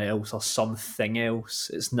someone else or something else.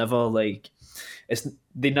 It's never like,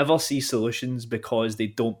 they never see solutions because they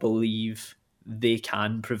don't believe they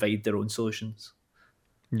can provide their own solutions.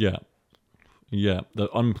 Yeah, they're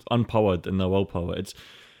unpowered in their willpower. It's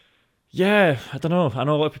I don't know. I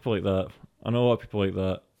know a lot of people like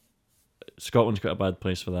that. Scotland's quite a bad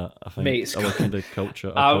place for that, I think. Mate, our kind of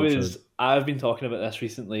culture. I've been talking about this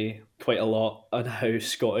recently quite a lot, on how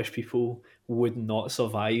Scottish people would not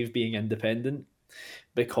survive being independent,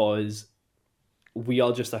 because we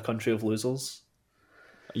are just a country of losers.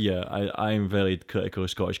 Yeah, I'm very critical of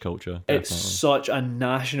Scottish culture. Definitely. It's such a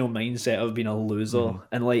national mindset of being a loser,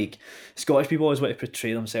 and like Scottish people always want to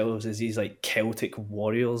portray themselves as these like Celtic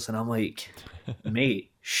warriors, and I'm like,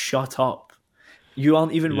 mate, shut up. You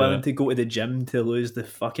aren't even willing to go to the gym to lose the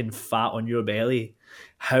fucking fat on your belly.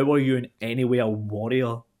 How are you in any way a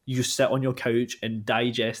warrior? You sit on your couch and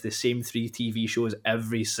digest the same 3 TV shows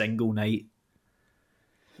every single night.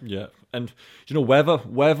 Yeah, and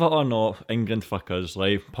whether or not England fuck us,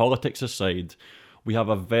 like politics aside, we have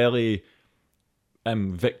a very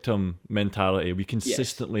victim mentality. We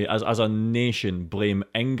consistently, as a nation, blame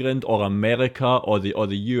England or America or the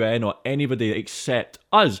UN or anybody except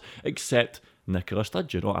us, except Nicola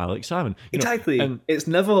Sturgeon or Alex Salmond. Exactly. And it's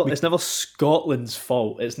never Scotland's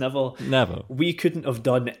fault. It's never. We couldn't have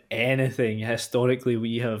done anything. Historically,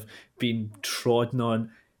 we have been trodden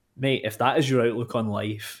on. Mate, if that is your outlook on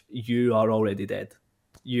life, you are already dead.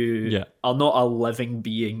 You are not a living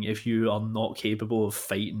being if you are not capable of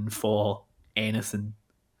fighting for anything.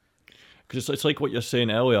 Because it's like what you're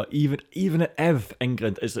saying earlier. Even if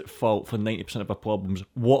England is at fault for 90% of our problems,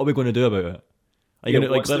 what are we going to do about it?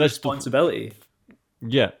 What's the responsibility?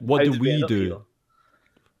 Yeah, what How do did we end up do? here?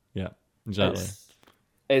 Yeah, exactly.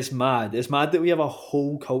 It's mad. It's mad that we have a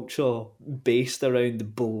whole culture based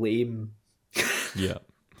around blame. Yeah,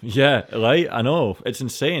 yeah, right. I know, it's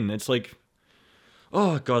insane. It's like,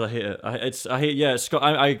 oh god, I hate it. I hate. Yeah,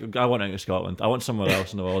 I want out of Scotland. I want somewhere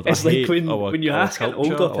else in the world. It's I like hate when you our ask an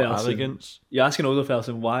culture, older our person, arrogance. you ask an older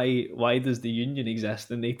person why does the union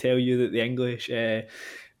exist, and they tell you that the English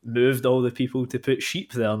moved all the people to put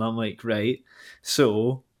sheep there, and I'm like, right,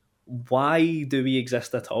 so why do we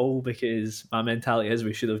exist at all? Because my mentality is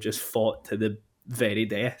we should have just fought to the very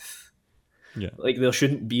death. Yeah, Like there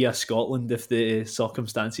shouldn't be a Scotland if the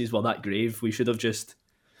circumstances were that grave. We should have just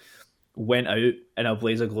went out in a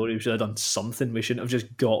blaze of glory. We should have done something. We shouldn't have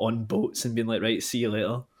just got on boats and been like, right, see you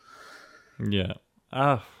later. yeah.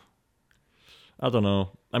 I don't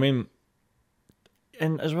know. I mean,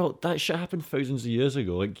 and as well, that shit happened thousands of years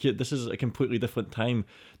ago. Like, this is a completely different time.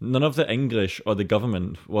 None of the English or the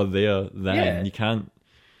government were there then. Yeah. You can't.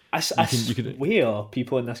 I swear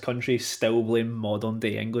people in this country still blame modern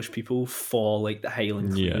day English people for like the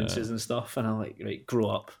Highland clearances and stuff, and I'm like, right, grow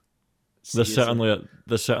up. There's Seriously.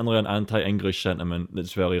 certainly an anti-English sentiment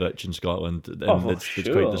that's very rich in Scotland, and it's quite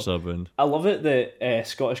sure. disturbing. I love it that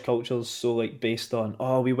Scottish culture is so like based on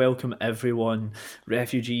we welcome everyone,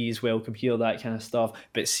 refugees welcome here, that kind of stuff.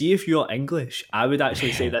 But see, if you're English, I would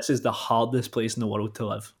actually say this is the hardest place in the world to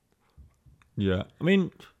live. Yeah, I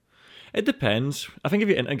mean, it depends. I think if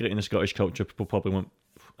you integrate in the Scottish culture, people probably won't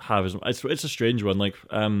have as much. It's a strange one. Like,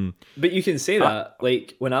 But you can say that,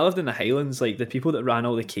 like, when I lived in the Highlands, like, the people that ran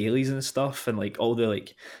all the Cayleys and stuff and, like, all the,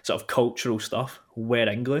 like, sort of cultural stuff were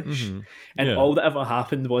English. Mm-hmm. And Yeah. all that ever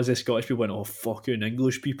happened was the Scottish people went, fucking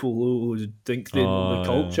English people think they know the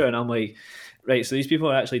culture. Yeah. And I'm like, right, so these people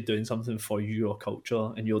are actually doing something for your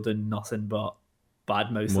culture and you're doing nothing but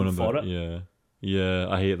bad-mouthing for it. Yeah, yeah,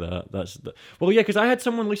 I hate that. Well, yeah, because I had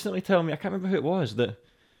someone recently tell me, I can't remember who it was, that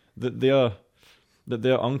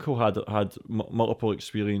their uncle had multiple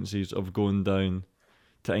experiences of going down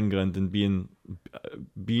to England and being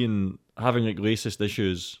having like racist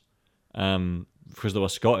issues, because they were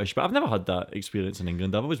Scottish. But I've never had that experience in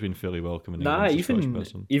England. I've always been fairly welcoming. Nah, as a Scottish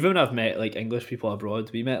person. even when I've met like English people abroad,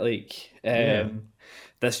 we met like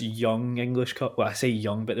this young English couple. Well, I say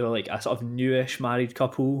young, but they were like a sort of newish married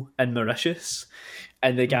couple in Mauritius.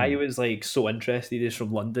 And the guy was like so interested. He's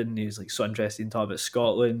from London. He was like so interested in talking about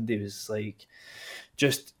Scotland. He was like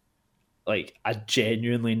just like a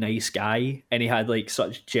genuinely nice guy, and he had like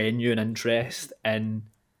such genuine interest in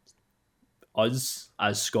us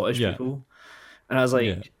as Scottish people. And I was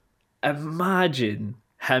like, imagine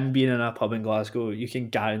him being in a pub in Glasgow. You can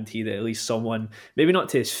guarantee that at least someone, maybe not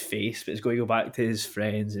to his face, but is going to go back to his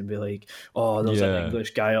friends and be like, oh, there's an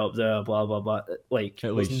English guy up there, blah, blah, blah. Like,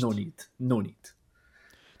 there's no need.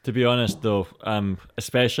 To be honest, though,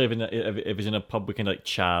 especially if he's in a pub with kind of like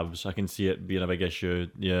chavs, I can see it being a big issue.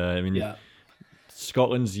 Yeah, I mean,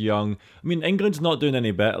 Scotland's young. I mean, England's not doing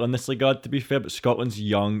any better in this regard, to be fair, but Scotland's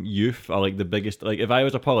young youth are like the biggest. Like, if I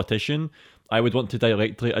was a politician, I would want to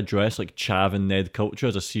directly address like chav and Ned culture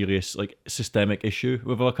as a serious like systemic issue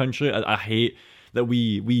with our country. I hate that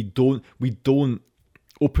we don't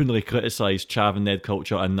openly criticise chav and Ned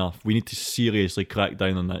culture enough. We need to seriously crack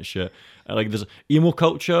down on that shit. Like, there's emo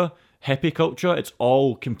culture, hippie culture, it's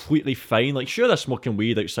all completely fine. Like, sure, they're smoking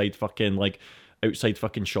weed outside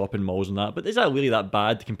fucking shopping malls and that, but is that really that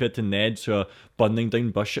bad compared to Ned's who are burning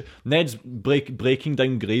down bullshit? Ned's breaking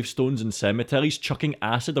down gravestones in cemeteries, chucking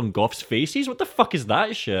acid on goths' faces. What the fuck is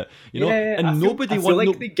that shit? You know, and I feel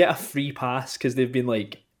like they get a free pass because they've been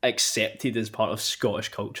like accepted as part of Scottish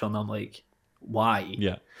culture, and I'm like, why?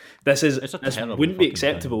 Yeah, this wouldn't be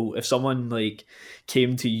acceptable if someone like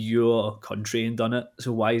came to your country and done it.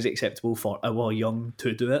 So why is it acceptable for our young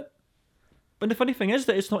to do it? But the funny thing is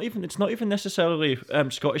that it's not even necessarily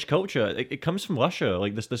Scottish culture. It comes from Russia,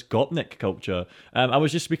 like this Gopnik culture. I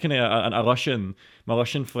was just speaking to my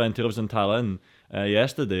Russian friend who lives in Tallinn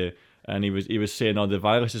yesterday, and he was saying, "Oh, the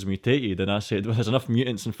virus is mutated," and I said, "Well, there's enough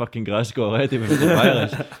mutants in fucking Glasgow already with the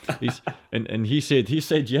virus." And he said,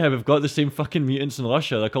 "Yeah, we've got the same fucking mutants in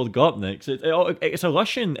Russia. They're called Gopniks. It's a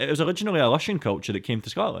Russian. It was originally a Russian culture that came to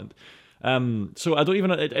Scotland. So I don't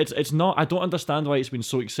even. It's not. I don't understand why it's been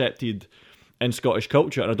so accepted in Scottish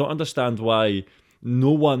culture, and I don't understand why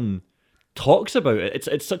no one talks about it.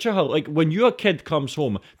 It's such a like when your kid comes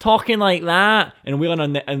home talking like that and wearing a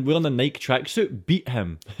Nike tracksuit, beat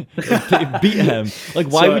him, beat him. Like,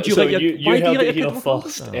 why would you let your you why do heard you let it your here kid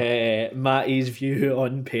first? Matty's view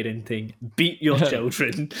on parenting: beat your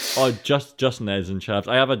children. just Neds and chavs.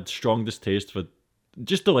 I have a strong distaste for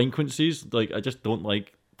just delinquencies. Like, I just don't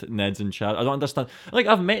like Neds and chavs. I don't understand. Like,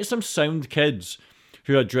 I've met some sound kids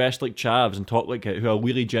who are dressed like chavs and talk like it, who are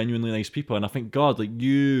really genuinely nice people. And I think, God, like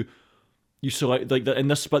you surround like in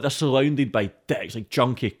this, but they're surrounded by dicks, like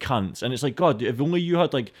junky cunts, and it's like, God, if only you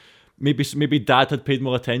had like maybe dad had paid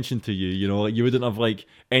more attention to you, you know, like you wouldn't have like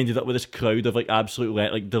ended up with this crowd of like absolute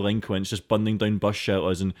like delinquents just burning down bus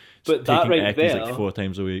shelters and But taking that right eckies there, like 4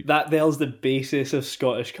 times a week. that there's the basis of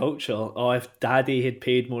Scottish culture. Oh, if daddy had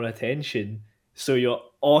paid more attention, so you're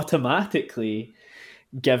automatically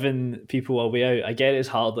giving people a way out. I get it's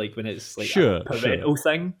hard, like when it's like a parental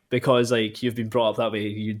thing, because like you've been brought up that way,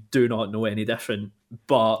 you do not know any different.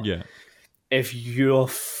 But Yeah. if your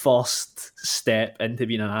first step into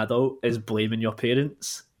being an adult is blaming your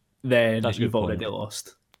parents, then you've already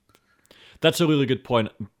lost. That's a really good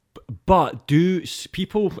point. But do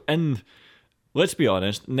people in, let's be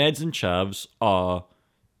honest, Neds and Chavs are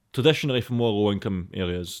traditionally from more low-income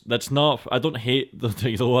areas. That's not, I don't hate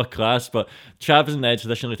the lower class, but Chavs and Neds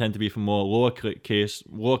traditionally tend to be from more lower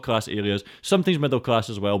class areas, sometimes middle class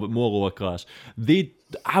as well, but more lower class.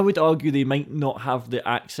 I would argue they might not have the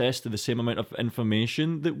access to the same amount of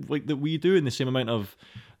information that we do, and the same amount of,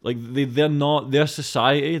 like, they're not, their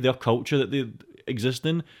society, their culture that they exist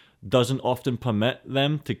in doesn't often permit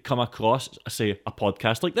them to come across, say, a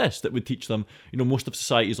podcast like this that would teach them, you know, most of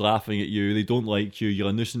society is laughing at you, they don't like you, you're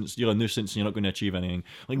a nuisance, and you're not going to achieve anything.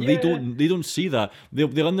 Like, they don't see that.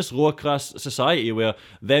 They're in this lower class society where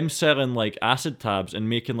them selling like acid tabs and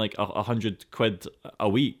making like £100 a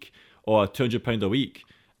week or £200 a week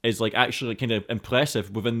is like actually kind of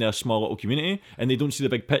impressive within their small little community, and they don't see the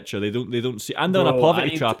big picture. They don't see, and they're in a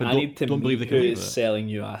poverty trap and don't believe they can do it. Selling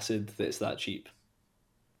you acid that's that cheap.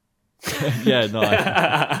 Yeah, no.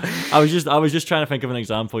 I was just trying to think of an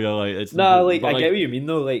example. You're like, it's no, like I get what you mean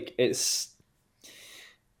though. Like it's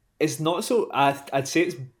not so. I'd say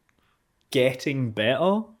it's getting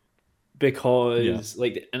better because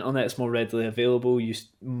like the internet's more readily available. You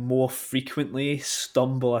more frequently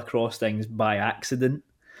stumble across things by accident,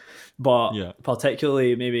 but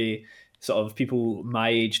particularly maybe sort of people my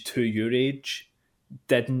age to your age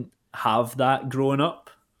didn't have that growing up.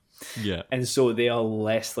 Yeah. And so they are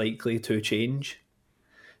less likely to change.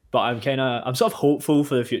 But I'm sort of hopeful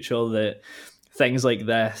for the future that things like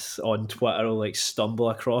this on Twitter will like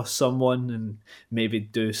stumble across someone and maybe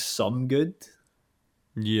do some good.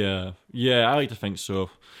 Yeah, I like to think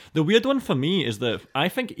so. The weird one for me is that I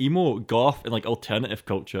think emo, goth, and like alternative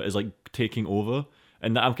culture is like taking over,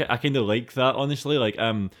 and I kind of like that, honestly. Like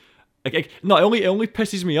no, it only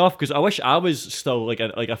pisses me off because I wish I was still like a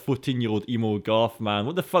 14-year-old emo goth, man.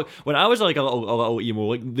 What the fuck? When I was like a little emo,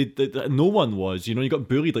 like no one was, you know, you got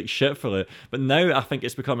bullied like shit for it. But now I think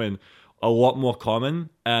it's becoming a lot more common.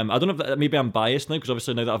 I don't know if maybe I'm biased now because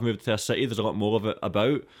obviously now that I've moved to a city, there's a lot more of it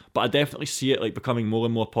about. But I definitely see it like becoming more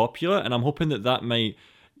and more popular, and I'm hoping that might,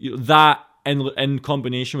 you know, that in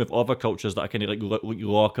combination with other cultures that are kind of like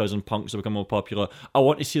rockers and punks that become more popular. I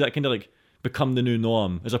want to see that kind of like become the new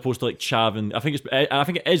norm as opposed to like chav, and I think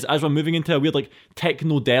it is, as we're moving into a weird like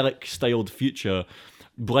technodelic styled future,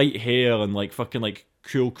 bright hair and like fucking like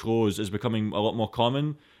cool clothes is becoming a lot more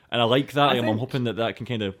common, and I like that. I'm hoping that can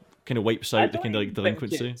kind of wipes out the kind of like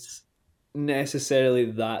delinquency. It's necessarily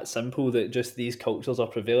that simple that just these cultures are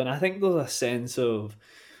prevailing. I think there's a sense of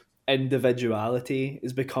individuality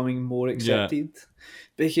is becoming more accepted,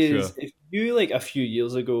 because if you like a few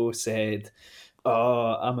years ago said,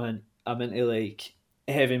 "Oh, I'm into like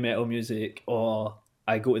heavy metal music," or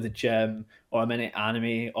I go to the gym, or I'm into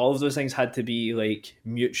anime, all of those things had to be like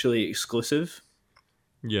mutually exclusive.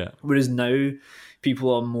 Yeah. Whereas now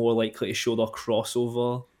people are more likely to show their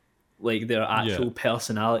crossover, like their actual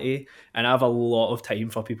personality. And I have a lot of time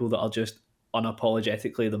for people that are just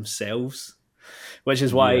unapologetically themselves, which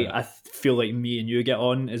is why I feel like me and you get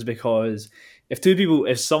on, is because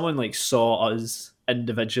if someone like saw us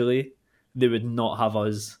individually, they would not have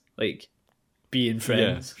us like being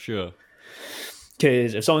friends. Yeah, sure.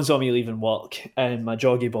 Because if someone saw me leaving work in my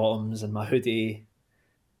joggy bottoms and my hoodie,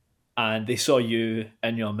 and they saw you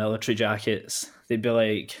in your military jackets, they'd be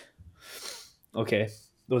like, okay,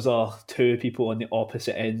 those are two people on the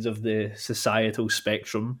opposite ends of the societal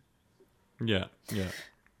spectrum. Yeah.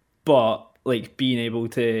 But like being able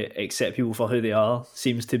to accept people for who they are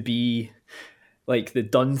seems to be like the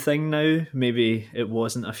done thing now. Maybe it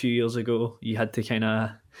wasn't a few years ago. You had to kind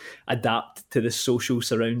of adapt to the social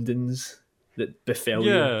surroundings that befell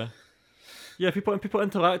you. Yeah, people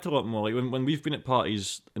interact a lot more. Like when we've been at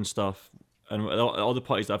parties and stuff, and all the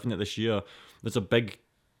parties that I've been at this year, there's a big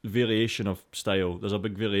variation of style. There's a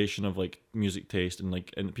big variation of like music taste,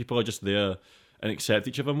 and people are just there and accept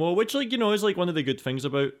each other more, which, like, you know, is like one of the good things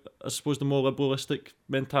about, I suppose, the more liberalistic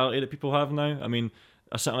mentality that people have now. I mean,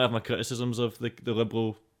 I certainly have my criticisms of the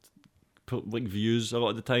liberal like views a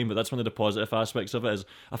lot of the time, but that's one of the positive aspects of it. Is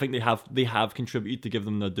I think they have contributed to give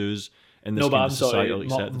them their dues in this kind of societal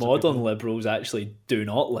acceptance. Modern liberals actually do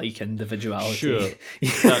not like individuality. Sure,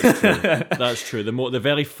 that's true. That's true. The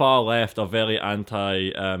very far left are very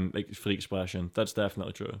anti free expression. That's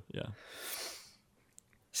definitely true. Yeah.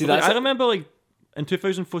 See, I remember like in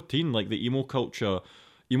 2014, like the emo culture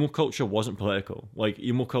wasn't political. Like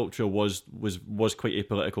emo culture was quite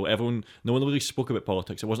apolitical. No one really spoke about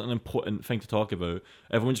politics. It wasn't an important thing to talk about.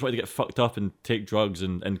 Everyone just wanted to get fucked up and take drugs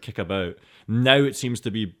and kick about. Now it seems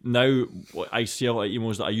to be. Now I see a lot of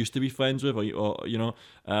emos that I used to be friends with, or you know,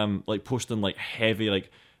 like posting like heavy like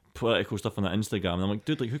political stuff on their Instagram. And I'm like,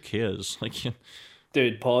 dude, like who cares? Like,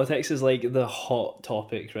 dude, politics is like the hot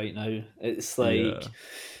topic right now. It's like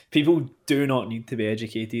people do not need to be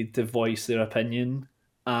educated to voice their opinion.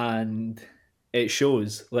 And it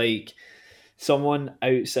shows. Like someone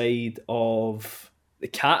outside of the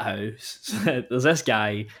cat house, there's this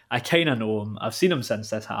guy, I kind of know him, I've seen him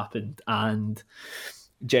since this happened and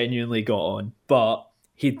genuinely got on, but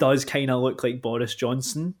he does kind of look like Boris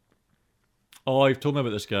Johnson. Oh, you've told me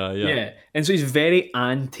about this guy. Yeah, and so he's very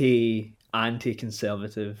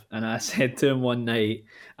anti-conservative, and I said to him one night,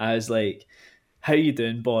 I was like, how you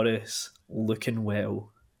doing, Boris? Looking well.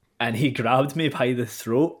 And he grabbed me by the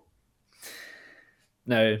throat.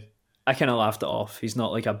 Now, I kind of laughed it off. He's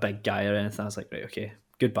not like a big guy or anything. I was like, right, okay,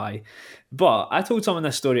 goodbye. But I told someone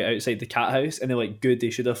this story outside the cat house, and they're like, good,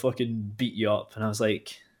 they should have fucking beat you up. And I was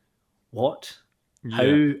like, what? Yeah.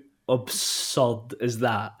 How absurd is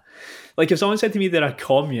that? Like, if someone said to me they're a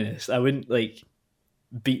communist, I wouldn't, like,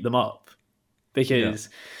 beat them up. Because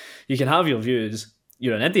you can have your views.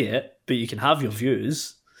 You're an idiot, but you can have your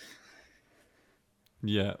views.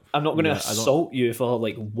 Yeah, I'm not going to assault you for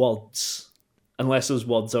like words, unless those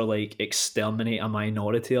words are like exterminate a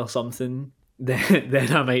minority or something.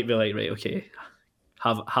 Then I might be like, right, okay,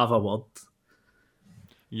 have a word.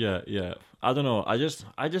 Yeah. I don't know. I just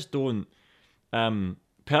don't.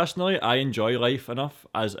 Personally, I enjoy life enough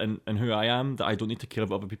as in who I am that I don't need to care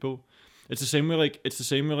about other people. It's the same way like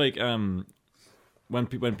when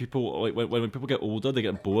people like when people get older, they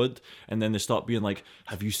get bored, and then they start being like,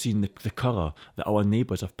 "Have you seen the colour that our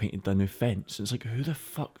neighbours have painted their new fence?" And it's like, who the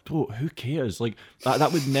fuck, bro? Who cares? Like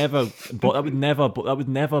that would never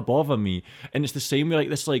bother me. And it's the same way like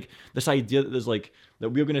this idea that there's like that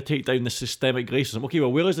we're going to take down the systemic racism. Okay,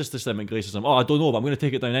 well, where is this systemic racism? Oh, I don't know, but I'm going to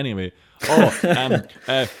take it down anyway.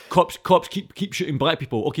 Oh, cops keep shooting black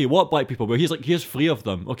people. Okay, what black people? Well, here's 3 of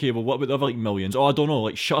them. Okay, well, what about the other like millions? Oh, I don't know.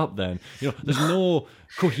 Like, shut up then. You know, there's no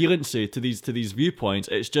coherency to these viewpoints.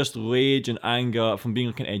 It's just rage and anger from being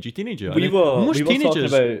like an edgy teenager. We were talking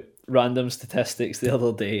about random statistics the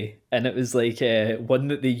other day, and it was like one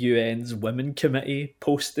that the UN's Women Committee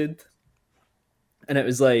posted, and it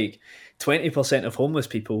was like 20% of homeless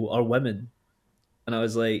people are women, and I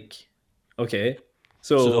was like, okay,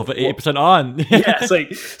 so over 80% on. Yeah, it's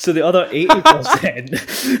like, so the other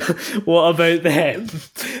 80%, what about them?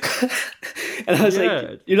 And I was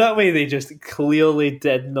like, you know, that way they just clearly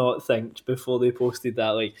did not think before they posted that,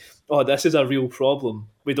 like, oh, this is a real problem.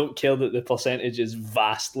 We don't care that the percentage is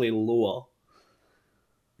vastly lower.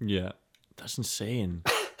 Yeah, that's insane.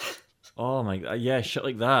 Oh my god, yeah, shit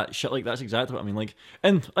like that's exactly what I mean. Like,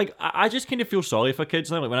 and like I just kind of feel sorry for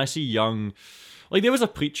kids now. Like when I see young, like there was a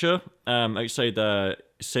preacher outside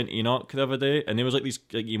St. Enoch the other day, and there was like these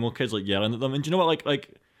like emo kids like yelling at them. And do you know what?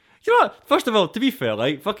 Like you know what? First of all, to be fair,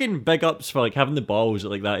 like fucking big ups for like having the balls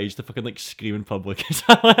at like that age to fucking like scream in public.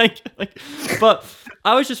 like, but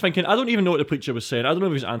I was just thinking, I don't even know what the preacher was saying. I don't know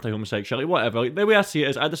if he was anti-homosexuality, whatever. Like, the way I see it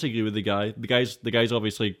is, I disagree with the guy. The guy's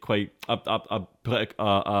obviously quite a what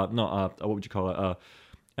would you call it?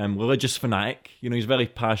 Religious fanatic. You know, he's very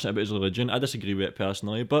passionate about his religion. I disagree with it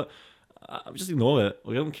personally, but I just ignore it.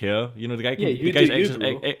 Like, I don't care. You know, the guy.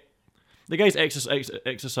 The guy's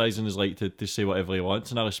exercising his right to say whatever he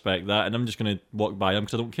wants, and I respect that, and I'm just going to walk by him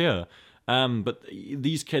because I don't care. But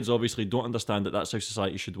these kids obviously don't understand that that's how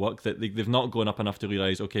society should work, that they've not grown up enough to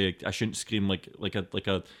realise, okay, I shouldn't scream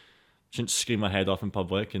shouldn't scream my head off in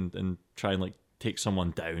public and try and like take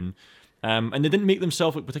someone down. And they didn't make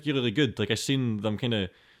themselves look particularly good. Like I seen them kind of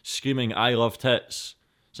screaming, "I love tits."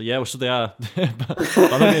 So yeah, well, so they are. but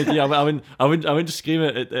I wouldn't scream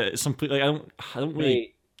it at some like I don't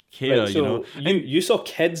really care, right, so you know. You saw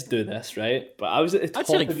kids do this, right? But I was at the top of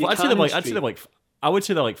Buchanan Street. I would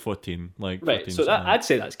say they're like 14, like right. 14, So I'd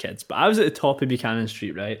say that's kids, but I was at the top of Buchanan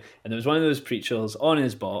Street, right? And there was one of those preachers on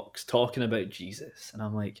his box talking about Jesus, and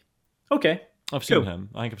I'm like, okay, I've seen him.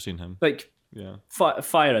 I think I've seen him. Like, yeah,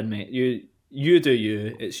 fire in, mate. You do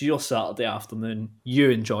you. It's your Saturday afternoon. You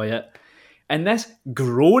enjoy it. And this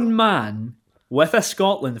grown man with a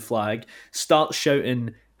Scotland flag starts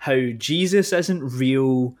shouting how Jesus isn't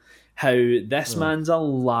real, how this man's a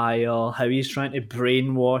liar, how he's trying to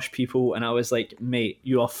brainwash people. And I was like, mate,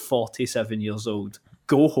 you are 47 years old.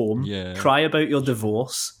 Go home, cry about your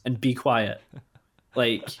divorce, and be quiet.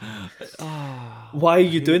 Like, why are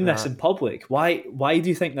you doing this in public? Why do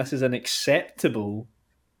you think this is an acceptable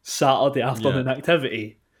Saturday afternoon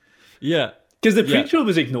activity? Yeah. Because the preacher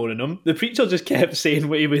was ignoring him. The preacher just kept saying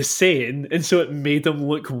what he was saying, and so it made him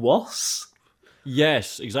look worse.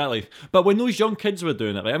 Yes, exactly. But when those young kids were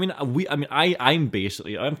doing it, like, I'm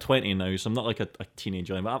 20 now, so I'm not like a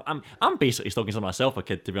teenager. But I'm basically still consider myself a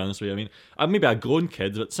kid, to be honest with you. I mean, I'm maybe a grown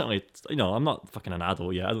kid, but certainly, I'm not fucking an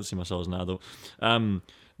adult yet. I don't see myself as an adult.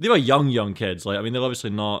 They were young kids. Like, I mean, they're obviously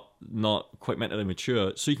not quite mentally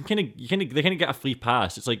mature, so they kind of get a free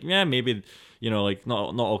pass. It's like, yeah, maybe, like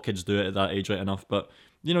not all kids do it at that age right enough, but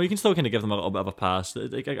you can still kind of give them a little bit of a pass.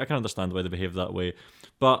 I can understand why they behave that way,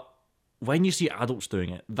 but when you see adults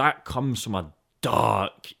doing it, that comes from a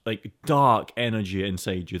dark energy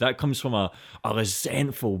inside you. That comes from a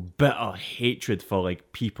resentful, bitter hatred for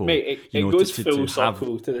like people. Mate, it goes full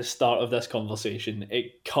circle to the start of this conversation.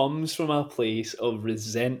 It comes from a place of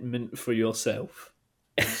resentment for yourself.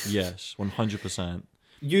 Yes, 100%.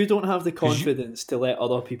 You don't have the confidence to let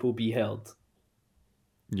other people be heard.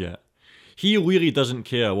 Yeah. He really doesn't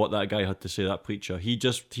care what that guy had to say, that preacher. He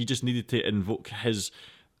just needed to invoke his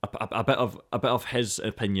a bit of his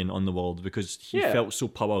opinion on the world, because he felt so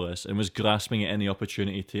powerless and was grasping at any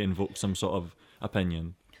opportunity to invoke some sort of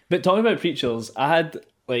opinion. But talking about preachers, I had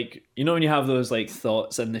when you have those like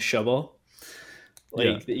thoughts in the shower,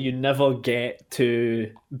 that you never get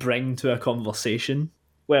to bring to a conversation.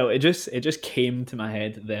 Well, it just came to my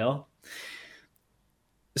head there.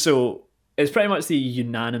 So it's pretty much the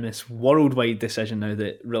unanimous worldwide decision now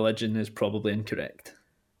that religion is probably incorrect.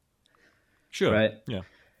 Sure. Right? Yeah.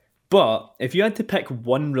 But if you had to pick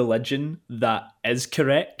one religion that is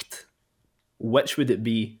correct, which would it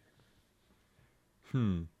be?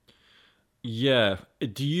 Yeah.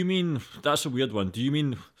 Do you mean, that's a weird one. Do you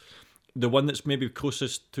mean the one that's maybe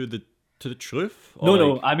closest to the truth? Or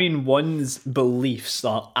No. I mean one's beliefs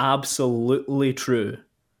are absolutely true.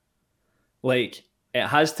 Like, it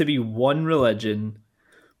has to be one religion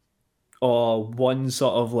or one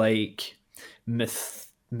sort of like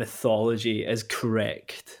mythology is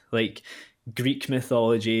correct, like Greek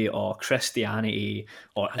mythology or Christianity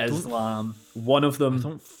or Islam. One of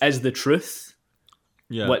them is the truth.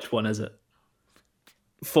 Yeah. Which one is it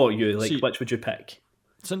for you? Like, which would you pick?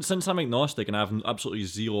 Since I'm agnostic and I have absolutely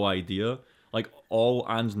zero idea, like all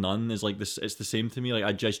and none is like this. It's the same to me. Like,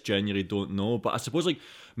 I just genuinely don't know. But I suppose like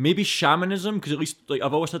maybe shamanism, because at least like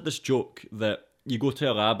I've always had this joke that you go to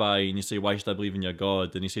a rabbi and you say, why should I believe in your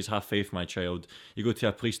God? And he says, have faith, my child. You go to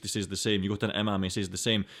a priest, he says the same. You go to an imam, he says the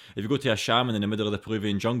same. If you go to a shaman in the middle of the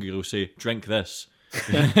Peruvian jungle, he'll say, drink this.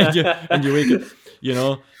 and you wake up,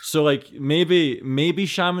 So like maybe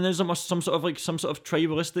shamanism or some sort of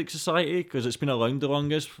tribalistic society, because it's been around the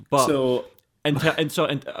longest. But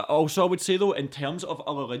and also I would say though, in terms of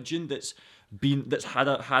a religion that's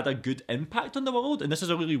had a good impact on the world, and this is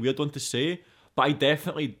a really weird one to say, but I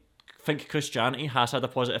definitely think Christianity has had a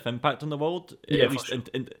positive impact on the world. Yeah, at least sure.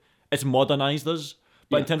 It's modernized us.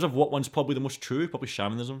 But in terms of what one's probably the most true, probably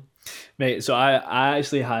shamanism. Mate, so I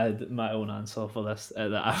actually had my own answer for this.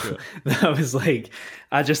 That I was like,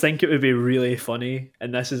 I just think it would be really funny,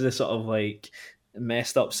 and this is a sort of like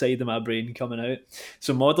messed up side of my brain coming out.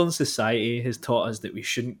 So modern society has taught us that we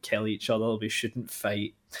shouldn't kill each other, we shouldn't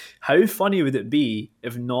fight. How funny would it be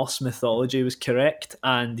if Norse mythology was correct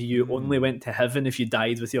and you only went to heaven if you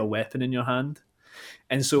died with your weapon in your hand?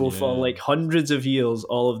 And so for like hundreds of years,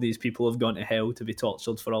 all of these people have gone to hell to be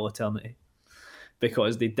tortured for all eternity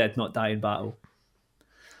because they did not die in battle.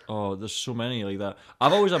 Oh, there's so many like that.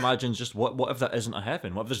 I've always imagined just what if that isn't a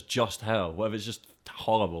heaven? What if it's just hell? What if it's just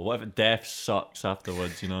horrible? What if death sucks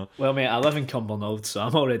afterwards, Well, mate, I live in Cumbernauld, so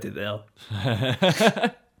I'm already there.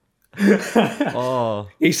 Oh.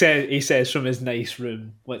 He says from his nice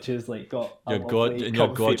room, which is like got your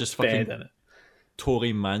gorgeous fucking bed in it.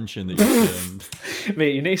 Tory mansion that you're in.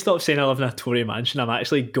 Mate, you need to stop saying I live in a Tory mansion. I'm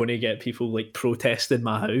actually going to get people like protesting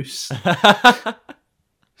my house.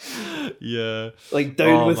 Yeah. Like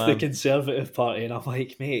down with the Conservative Party, and I'm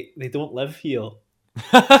like, mate, they don't live here.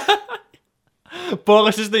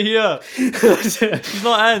 Boris isn't here. He's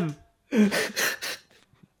not in.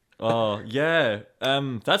 Oh, yeah.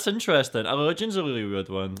 That's interesting. A religion's a really weird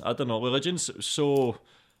one. I don't know. Religion's so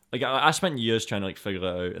Like I spent years trying to like figure it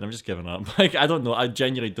out, and I'm just giving up. Like I don't know. I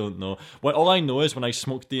genuinely don't know. All I know is when I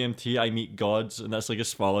smoke DMT, I meet gods, and that's like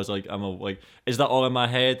as far as like is that all in my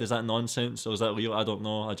head? Is that nonsense or is that real? I don't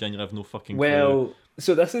know. I genuinely have no fucking clue. Well,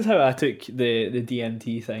 so this is how I took the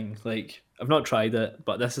DMT thing. Like I've not tried it,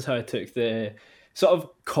 but this is how I took the sort of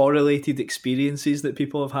correlated experiences that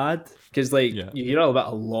people have had. Because like you hear a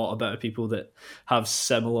lot about people that have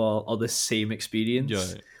similar or the same experience.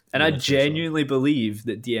 Yeah. And I genuinely believe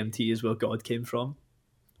that DMT is where God came from.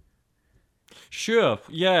 Sure,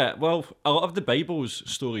 yeah. Well, a lot of the Bible's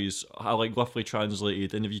stories are like roughly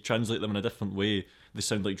translated, and if you translate them in a different way, they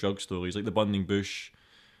sound like drug stories, like the burning bush.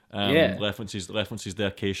 References the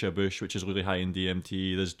acacia bush, which is really high in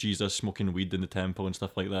DMT. There's Jesus smoking weed in the temple and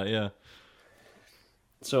stuff like that. Yeah.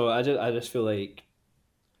 So I just feel like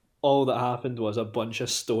all that happened was a bunch of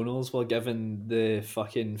stoners were given the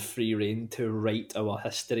fucking free rein to write our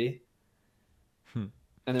history. And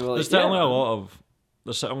they were like, there's certainly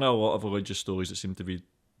a lot of religious stories that seem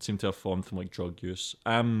to have formed from like drug use.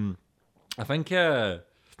 I think what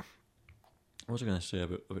was I going to say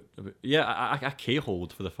about I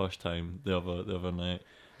K-holed for the first time the other night.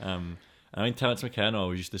 And I mean Terence McKenna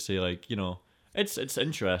always used to say like, you know, it's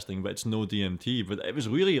interesting, but it's no DMT. But it was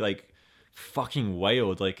really like fucking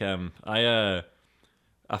wild. Like I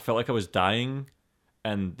felt like I was dying,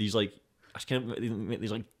 and these like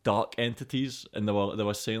these like dark entities, and they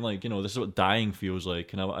were saying like, you know, this is what dying feels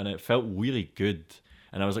like, and it felt really good,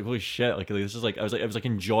 and I was like, holy shit, like this is like I was like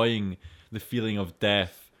enjoying the feeling of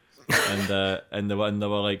death, and they were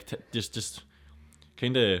like just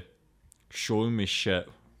kind of showing me shit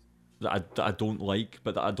that I don't like,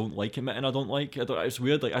 but that I don't like admitting I don't like. It's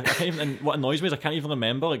weird. Like I can't even. And what annoys me is I can't even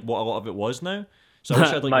remember like what a lot of it was now. So I wish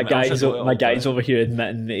I'd, like, my guy's over here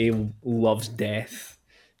admitting that he loves death.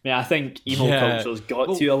 I mean, I think emo culture's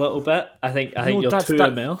got to you a little bit. I think you're too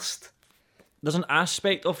immersed. There's an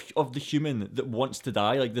aspect of the human that wants to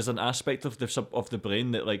die. Like there's an aspect of the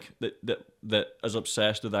brain that like that is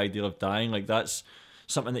obsessed with the idea of dying. Like that's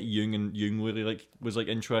something that Jung really like was like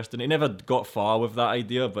interested in. He never got far with that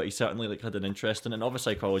idea, but he certainly like had an interest in it. And other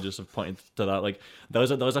psychologists have pointed to that. Like there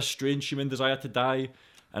was a strange human desire to die,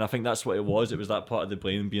 and I think that's what it was. It was that part of the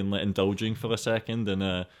brain being like indulging for a second, and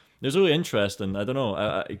it was really interesting. I don't know.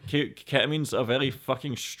 Ketamine's a very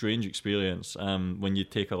fucking strange experience. When you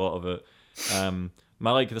take a lot of it.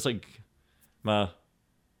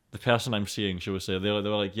 The person I'm seeing, shall we say, they were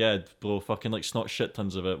like, yeah, bro, fucking like snort shit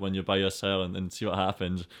tons of it when you're by yourself and see what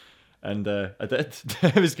happens. And I did.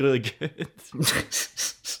 It was really good.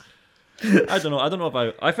 I don't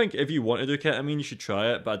know I think if you want to do ketamine, you should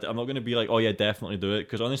try it, but I'm not going to be like, oh yeah, definitely do it,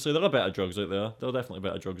 because honestly, there are better drugs out there. There are definitely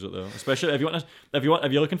better drugs out there. Especially if you're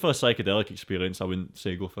looking for a psychedelic experience, I wouldn't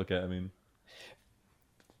say go for ketamine.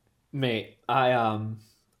 Mate, I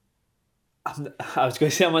was going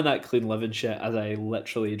to say I'm on that clean living shit as I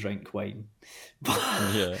literally drink wine, but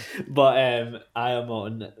I am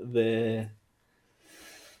on the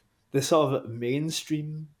sort of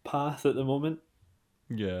mainstream path at the moment.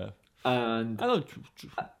 Yeah, and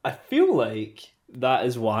I feel like that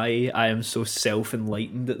is why I am so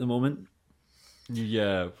self-enlightened at the moment.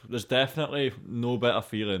 Yeah, there's definitely no better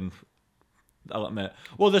feeling. I'll admit.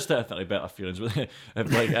 Well, there's definitely better feelings, but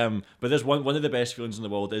but there's one of the best feelings in the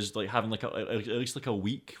world is like having like at least like a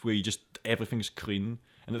week where you just everything's clean,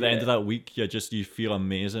 and at the end of that week, you feel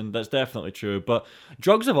amazing. That's definitely true. But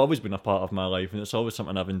drugs have always been a part of my life, and it's always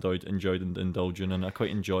something I've enjoyed and indulging, and I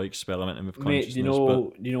quite enjoy experimenting with consciousness. Mate,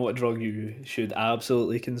 do you know what drug you should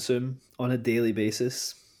absolutely consume on a daily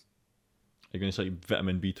basis? You're going to say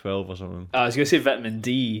vitamin B12 or something. I was going to say vitamin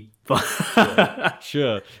D, but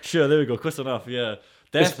sure, there we go. Close enough. Yeah,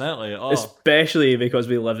 definitely. Especially because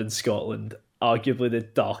we live in Scotland, arguably the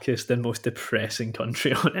darkest and most depressing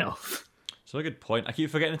country on earth. So a good point. I keep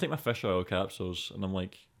forgetting to take my fish oil capsules, and I'm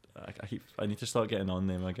like, I need to start getting on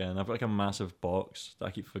them again. I've got like a massive box that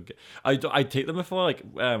I keep forgetting. I take them before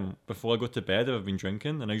I go to bed if I've been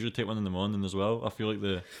drinking, and I usually take one in the morning as well. I feel like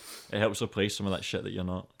it helps replace some of that shit that you're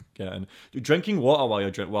not getting. Drinking water while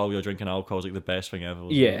you're drinking alcohol is like the best thing ever.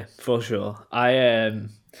 Yeah, for sure.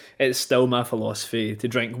 It's still my philosophy to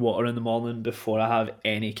drink water in the morning before I have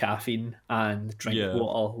any caffeine, and drink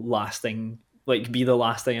water be the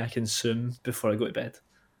last thing I consume before I go to bed.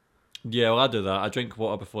 Yeah, well, I do that. I drink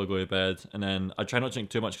water before I go to bed, and then I try not to drink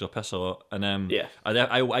too much because I piss a lot. And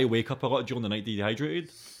I wake up a lot during the night dehydrated,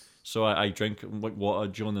 So I drink like water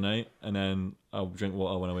during the night, and then I'll drink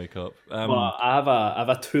water when I wake up. But I have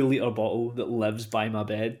a 2 liter bottle that lives by my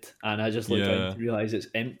bed, and I just look down Yeah. to realize it's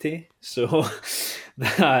empty. So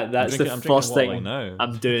that's the I'm drinking first water thing like now.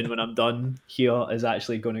 I'm doing when I'm done here is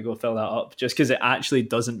actually going to go fill that up, just because it actually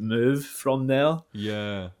doesn't move from there.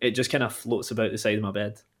 Yeah. It just kind of floats about the side of my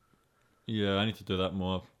bed. Yeah, I need to do that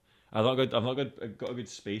more. I've got a good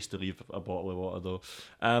space to leave a bottle of water though.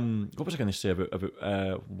 What was I going to say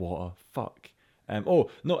about water? Fuck. Oh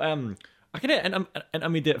no. I kind of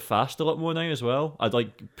intermediate fast a lot more now as well. I'd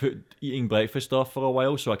like put eating breakfast off for a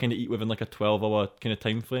while, so I kind of eat within like a 12-hour kind of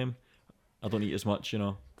time frame. I don't eat as much,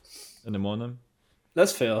 in the morning.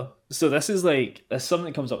 That's fair. So that's something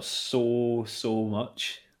that comes up so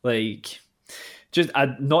much. Like, just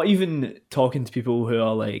not even talking to people who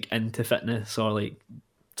are like into fitness or like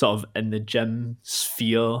sort of in the gym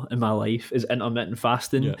sphere in my life is intermittent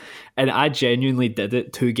fasting, Yeah. and I genuinely did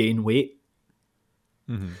it to gain weight.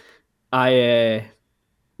 Mm-hmm. I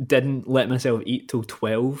didn't let myself eat till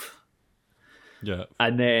 12. Yeah.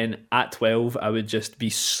 And then at 12, I would just be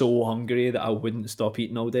so hungry that I wouldn't stop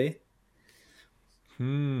eating all day.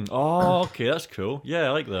 Oh, okay, that's cool. Yeah, I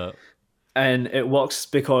like that. And it works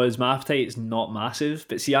because my appetite is not massive.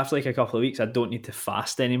 But see, after like a couple of weeks, I don't need to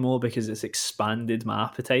fast anymore because it's expanded my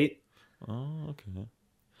appetite. Oh, okay.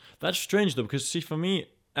 That's strange though, because see, for me,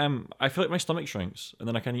 I feel like my stomach shrinks, and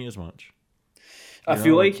then I can't eat as much. I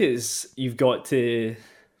feel like you've got to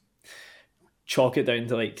chalk it down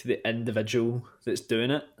to like to the individual that's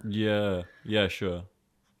doing it. Yeah, sure.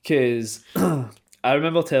 Because I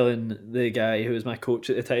remember telling the guy who was my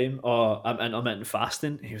coach at the time, "Oh, I'm intermittent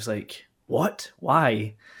fasting." He was like, "What?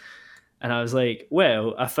 Why?" And I was like,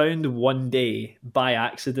 "Well, I found one day by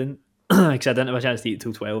accident because I didn't have a chance to eat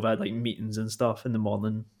till 12. I had like meetings and stuff in the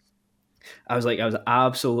morning. I was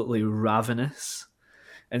absolutely ravenous,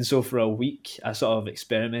 and so for a week, I sort of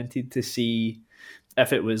experimented to see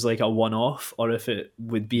if it was like a one-off or if it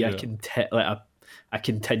would be Yeah. a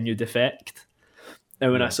continued effect."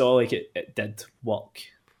 And when I saw like it did work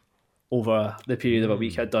over the period of a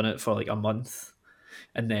week, I'd done it for like a month,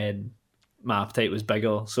 and then my appetite was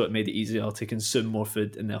bigger, so it made it easier to consume more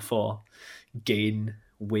food and therefore gain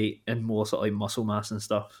weight and more sort of like muscle mass and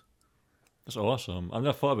stuff. That's awesome. I've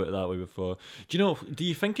never thought about it that way before. Do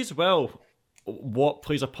you think as well what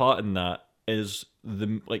plays a part in that is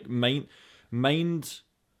the like mind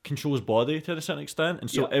controls body to a certain extent, and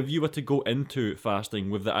so if you were to go into fasting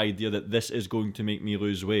with the idea that this is going to make me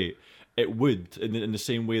lose weight, it would in the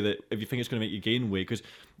same way that if you think it's going to make you gain weight, because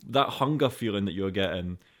that hunger feeling that you're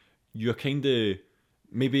getting, you're kind of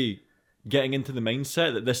maybe getting into the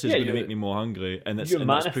mindset that this is going to make me more hungry, and that's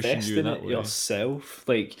pushing you in that way. Yourself,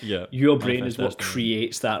 like your brain is what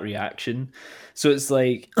creates that reaction. So it's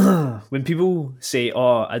like when people say,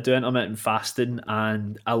 "Oh, I do intermittent fasting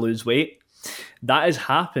and I lose weight," that is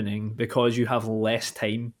happening because you have less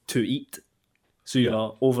time to eat. So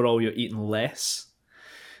you're eating less.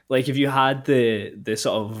 Like if you had the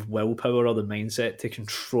sort of willpower or the mindset to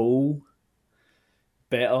control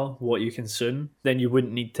better what you consume, then you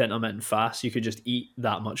wouldn't need to intermittent fast. You could just eat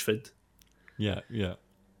that much food. Yeah.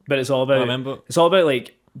 But it's all about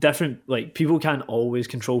like different, like people can't always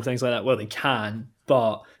control things like that. Well, they can,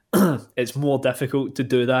 but it's more difficult to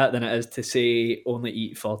do that than it is to say only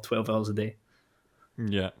eat for 12 hours a day.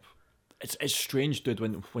 Yeah. It's strange, dude,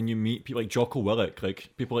 when you meet people like Jocko Willink, like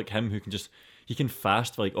people like him who he can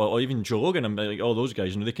fast for like, or even Joe Rogan and like all those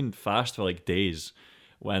guys, they can fast for like days.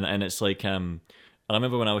 And it's like I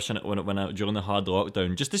remember when I was during the hard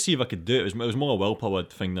lockdown, just to see if I could do it. It was more a willpower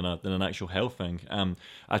thing than an actual health thing.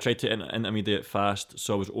 I tried to intermediate fast,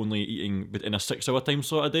 so I was only eating in a 6-hour time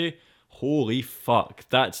slot a day. Holy fuck,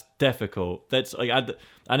 that's difficult. That's like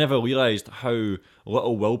I never realized how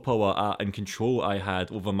little willpower and control I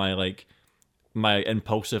had over my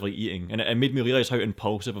impulsive eating, and it made me realize how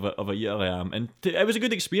impulsive of a eater I am. And it was a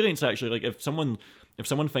good experience actually. Like if someone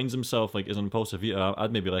finds himself as an impulsive eater,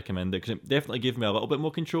 I'd maybe recommend it because it definitely gave me a little bit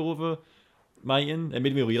more control over my eating. It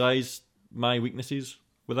made me realize my weaknesses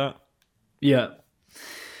with that. Yeah,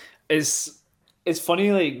 it's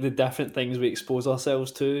funny like the different things we expose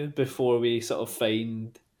ourselves to before we sort of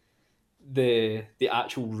find the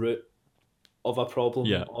actual root of a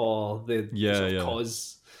problem or the sort of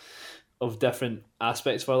cause of different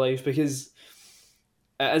aspects of our life, because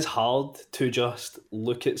it is hard to just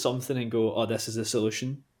look at something and go, "Oh, this is the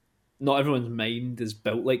solution." Not everyone's mind is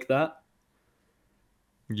built like that.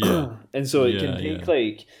 Yeah. And so it can take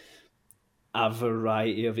like a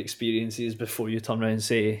variety of experiences before you turn around and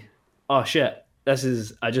say, "Oh shit,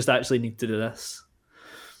 I just actually need to do this."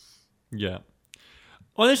 Yeah.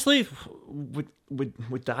 Honestly,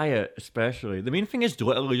 with diet especially, the main thing is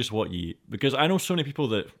literally just what you eat. Because I know so many people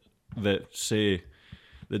that say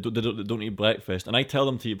they don't eat breakfast, and I tell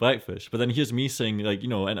them to eat breakfast. But then here's me saying, like,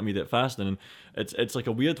 intermediate fasting, and it's like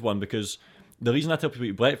a weird one, because the reason I tell people to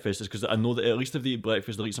eat breakfast is because I know that at least if they eat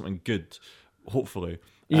breakfast, they'll eat something good. Hopefully.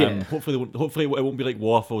 Yeah. Hopefully it won't be like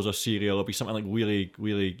waffles or cereal. It'll be something like really,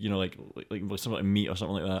 really, like something like meat or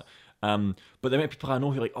something like that. But the amount of people I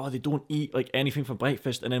know who are like, oh, they don't eat like anything for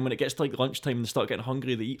breakfast, and then when it gets to like lunchtime and they start getting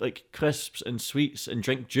hungry, they eat like crisps and sweets and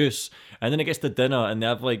drink juice, and then it gets to dinner and they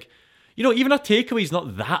have like, even a takeaway is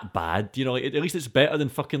not that bad. Like, at least it's better than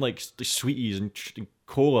fucking like the sweeties and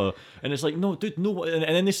cola. And it's like, no, dude, no. And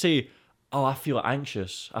then they say, oh, I feel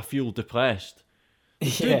anxious, I feel depressed.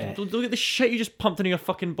 Yeah. Dude, look at the shit you just pumped into your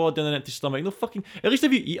fucking body on an empty stomach. No fucking. At least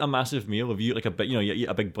if you eat a massive meal, if you eat like a bit, you eat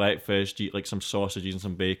a big breakfast, you eat like some sausages and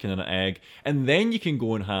some bacon and an egg, and then you can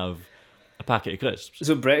go and have a packet of crisps.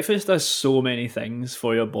 So breakfast does so many things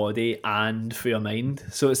for your body and for your mind.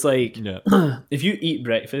 So it's like, if you eat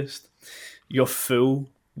breakfast, you're full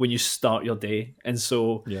when you start your day, and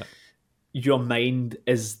so your mind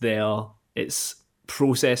is there. It's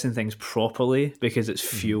processing things properly because it's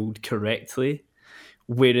fueled correctly.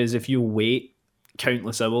 Whereas if you wait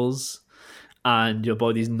countless hours and your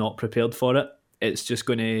body's not prepared for it, it's just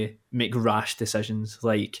going to make rash decisions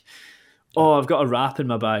like, oh, I've got a wrap in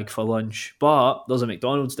my bag for lunch, but there's a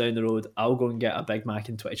McDonald's down the road. I'll go and get a Big Mac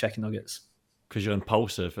and 20 chicken nuggets. Because you're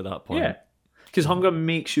impulsive at that point. Yeah. Because hunger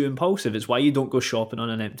makes you impulsive. It's why you don't go shopping on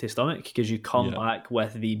an empty stomach, because you come back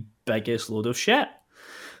with the biggest load of shit.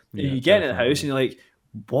 Yeah, you get in the house and you're like,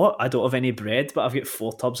 what? I don't have any bread, but I've got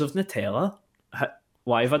 4 tubs of Nutella.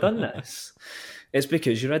 Why have I done this? It's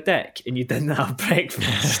because you're a dick and you didn't have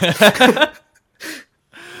breakfast.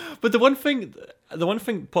 But the one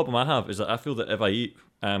thing problem I have is that I feel that if I eat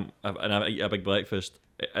and I eat a big breakfast,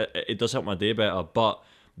 it does help my day better. But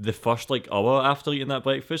the first like hour after eating that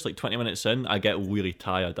breakfast, like 20 minutes in, I get really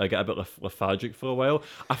tired. I get a bit lethargic for a while.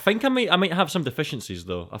 I think I might have some deficiencies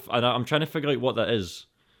though, and I'm trying to figure out what that is.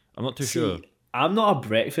 I'm not too sure. I'm not a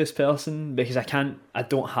breakfast person because I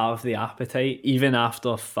don't have the appetite. Even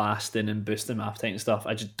after fasting and boosting my appetite and stuff,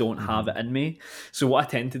 I just don't have it in me. So what I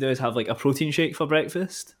tend to do is have like a protein shake for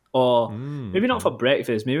breakfast. Or maybe not for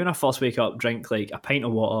breakfast. Maybe when I first wake up, drink like a pint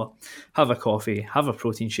of water, have a coffee, have a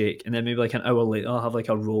protein shake, and then maybe like an hour later, I'll have like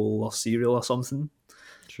a roll or cereal or something.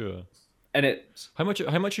 Sure. And it's... How much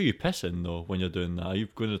are you pissing though when you're doing that? Are you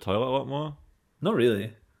going to the toilet a lot more? Not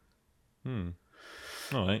really.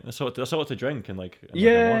 All right, that's a lot to drink and like.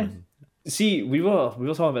 Yeah. See, we were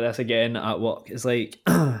talking about this again at work. It's like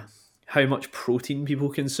how much protein people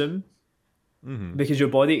consume. Because your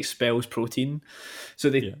body expels protein.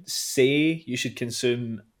 So they say you should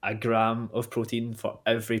consume a gram of protein for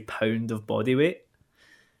every pound of body weight.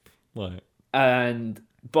 Right.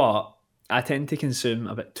 But I tend to consume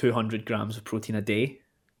about 200 grams of protein a day,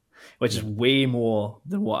 which is way more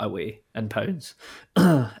than what I weigh in pounds.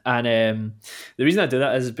 And the reason I do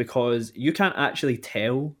that is because you can't actually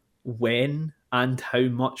tell when and how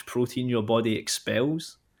much protein your body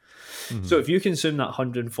expels. So if you consume that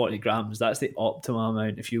 140 grams, that's the optimum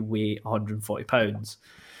amount if you weigh 140 pounds.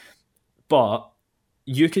 But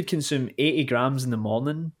you could consume 80 grams in the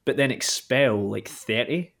morning, but then expel like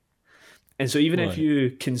 30. And so even if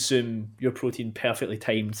you consume your protein perfectly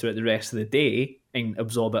timed throughout the rest of the day and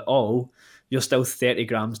absorb it all, you're still 30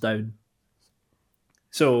 grams down.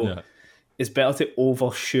 So it's better to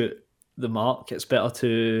overshoot the mark. It's better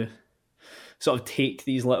to sort of take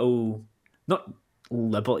these little, not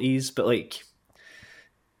liberties, but like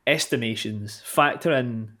estimations, factor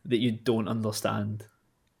in that you don't understand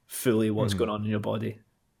fully what's going on in your body.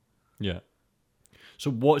 Yeah. So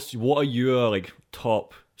what are your like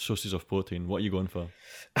top sources of protein? What are you going for?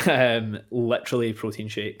 Literally protein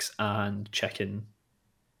shakes and chicken.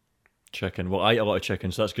 Well, I eat a lot of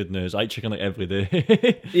chicken, so that's good news. I eat chicken like every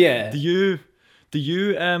day. Yeah. Do you do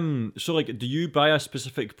you buy a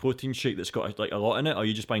specific protein shake that's got like a lot in it, or are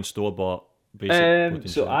you just buying store bought basic protein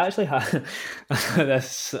shakes? I actually have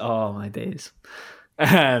this. Oh my days!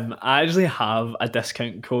 I actually have a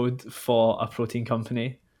discount code for a protein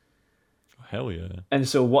company. Hell yeah. And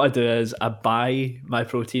so what I do is I buy my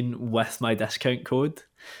protein with my discount code.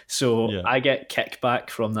 So I get kickback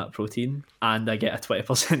from that protein and I get a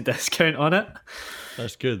 20% discount on it.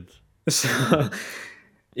 That's good. So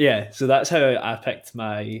so that's how I picked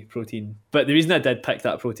my protein. But the reason I did pick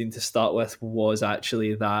that protein to start with was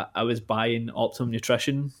actually that I was buying Optimum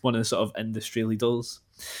Nutrition, one of the sort of industry leaders.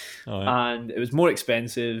 And it was more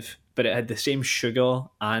expensive, but it had the same sugar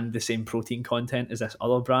and the same protein content as this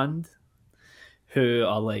other brand, who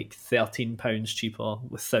are like £13 cheaper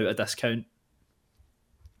without a discount.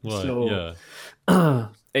 Right, So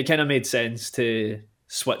it kind of made sense to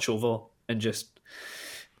switch over and just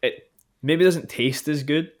it maybe doesn't taste as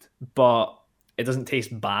good, but it doesn't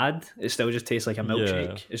taste bad. It still just tastes like a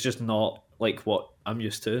milkshake. Yeah. It's just not like what I'm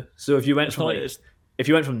used to. So if you went It's from not. like if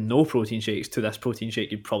you went from no protein shakes to this protein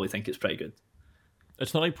shake, you'd probably think it's pretty good.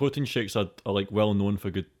 It's not like protein shakes are like well known for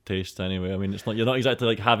good taste anyway. I mean, it's not. You're not exactly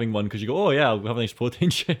like having one because you go, oh yeah, I'll have a nice protein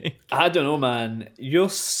shake. I don't know, man. You're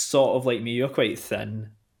sort of like me. You're quite thin.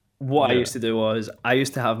 What I Yeah. used to do was I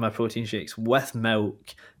used to have my protein shakes with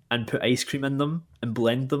milk and put ice cream in them and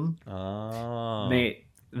blend them. Ah. Mate,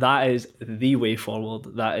 that is the way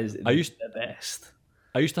forward. That is used- the best.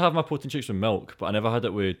 I used to have my protein shakes with milk, but I never had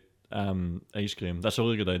it with ice cream. That's a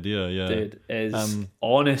really good idea. Yeah. Dude, is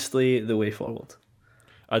honestly the way forward.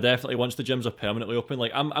 I definitely, once the gyms are permanently open,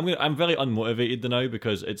 like I'm very unmotivated now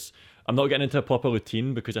because I'm not getting into a proper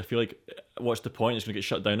routine because I feel like what's the point? It's gonna get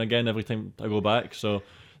shut down again every time I go back. So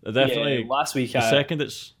definitely, Last week the second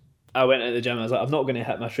it's I went to the gym. I was like, I'm not going to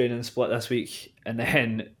hit my training split this week, and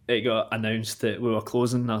then it got announced that we were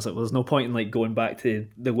closing. And I was like, well, there's no point in like going back to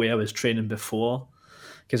the way I was training before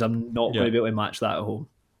because I'm not going to be able to match that at home.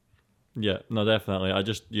 yeah, no, definitely. I've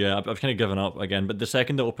kind of given up again. But the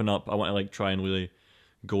second they open up, I want to like try and really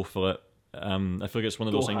go for it. I feel like it's one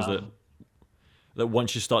of those things that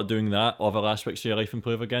once you start doing that, other aspects of your life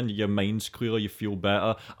improve again. Your mind's clearer, you feel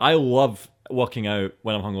better. I love working out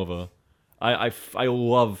when I'm hungover. I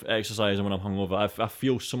love exercising when I'm hungover. I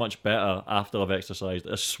feel so much better after I've exercised.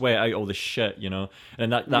 I sweat out all the shit, you know.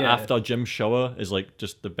 And that after gym shower is like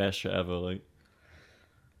just the best shit ever. Like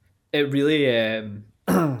it really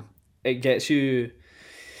it gets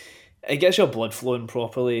your blood flowing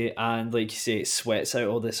properly, and like you say, it sweats out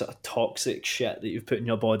all this sort of toxic shit that you've put in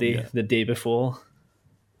your body the day before.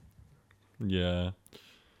 Yeah,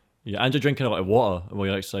 and you're drinking a lot of water while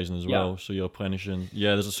you're exercising as well, so you're replenishing.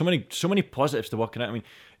 Yeah, there's so many positives to working out. I mean,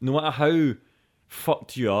 no matter how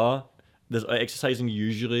fucked you are, there's exercising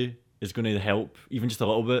usually is going to help, even just a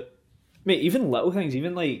little bit. Mate, even little things,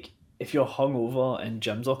 even like if you're hungover and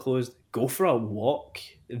gyms are closed, go for a walk.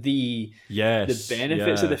 The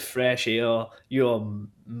benefits of the fresh air, your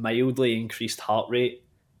mildly increased heart rate,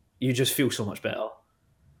 you just feel so much better.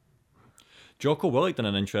 Jocko Willink done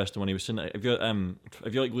an interesting one. He was saying that if you're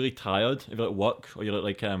like really tired, if you're at work or you're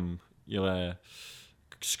like you're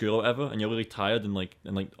school or whatever, and you're really tired and like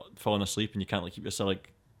falling asleep and you can't like keep yourself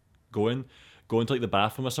like going to like the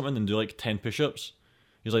bathroom or something and do like 10 push-ups.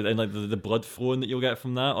 He's like, and like the blood flowing that you'll get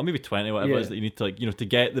from that, or maybe 20, whatever it is that you need to like, you know, to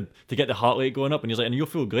get the heart rate going up. And he's like, and you'll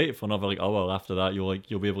feel great for another like hour after that.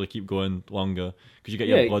 You'll be able to keep going longer because you get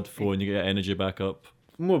your blood flowing, you get your energy back up.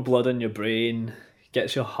 More blood in your brain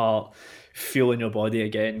gets your heart fueling your body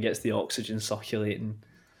again, gets the oxygen circulating.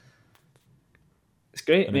 It's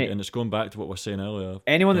great, mate. And it's going back to what we were saying earlier.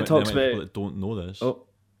 Anyone that talks about people that don't know this.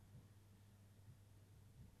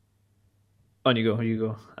 On you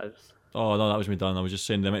go. Oh no, that was me done. I was just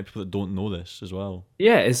saying there might be people that don't know this as well.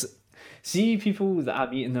 Yeah, see people that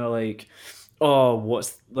I meet and they're like, oh,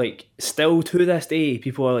 what's like still to this day,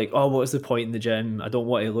 people are like, oh, what's the point in the gym? I don't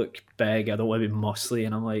want to look big, I don't want to be muscly,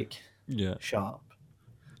 and I'm like, shut up.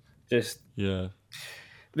 Just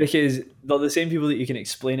because they're the same people that you can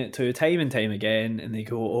explain it to time and time again, and they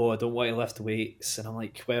go, oh, I don't want to lift weights, and I'm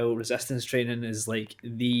like, well, resistance training is like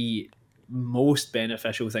the most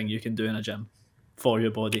beneficial thing you can do in a gym for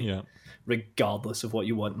your body, regardless of what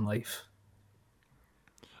you want in life.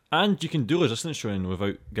 And you can do resistance training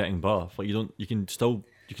without getting buff. Like you can still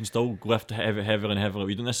lift heavier and heavier.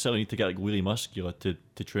 You don't necessarily need to get like really muscular to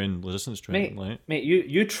train resistance training. Mate,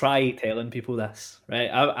 you try telling people this, right?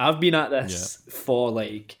 I've been at this for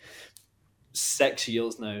like 6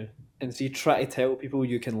 years now, and so you try to tell people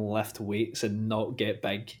you can lift weights and not get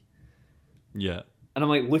big. Yeah. And I'm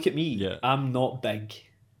like, look at me. Yeah. I'm not big.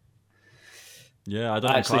 Yeah, I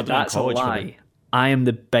don't actually. That's a lie. I am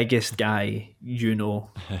the biggest guy you know.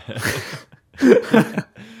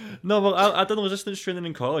 No, well, I done resistance training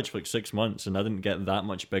in college for like 6 months, and I didn't get that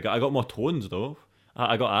much bigger. I got more toned though.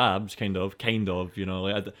 I got abs, kind of, you know.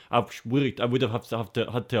 Like I would have had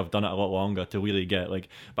to have done it a lot longer to really get like.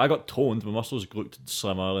 But I got toned. My muscles looked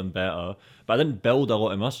slimmer and better. But I didn't build a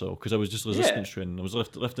lot of muscle because I was just resistance training. I was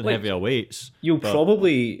lifting heavier weights. You'll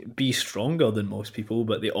probably be stronger than most people,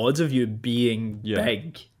 but the odds of you being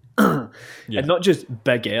big, and not just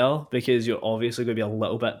bigger, because you're obviously going to be a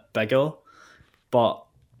little bit bigger, but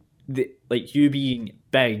you being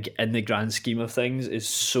big in the grand scheme of things is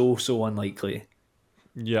so unlikely.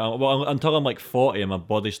 Yeah, well, until I'm like 40 and my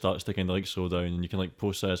body starts to kind of like slow down and you can like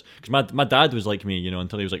process. Because my dad was like me, you know,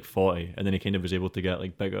 until he was like 40 and then he kind of was able to get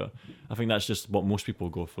like bigger. I think that's just what most people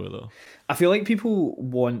go for though. I feel like people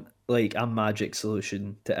want like a magic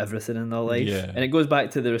solution to everything in their life. Yeah. And it goes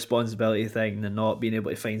back to the responsibility thing and not being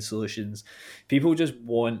able to find solutions. People just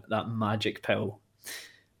want that magic pill.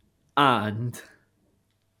 And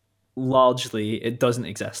largely, it doesn't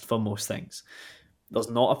exist for most things. There's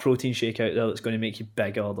not a protein shake out there that's going to make you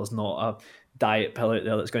bigger. There's not a diet pill out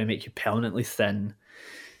there that's going to make you permanently thin.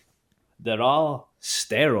 There are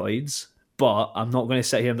steroids, but I'm not going to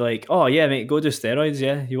sit here and be like, oh, yeah, mate, go do steroids,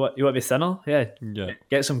 yeah? You want to be thinner? Yeah.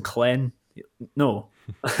 Get some clen. No.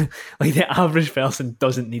 Like, the average person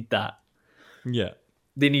doesn't need that. Yeah.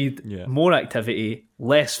 They need more activity,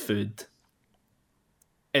 less food.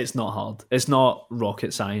 It's not hard. It's not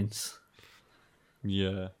rocket science.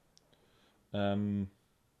 Yeah. Someone's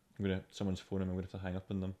phoning. I'm gonna have to hang up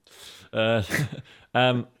on them.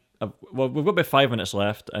 Well, we've got about 5 minutes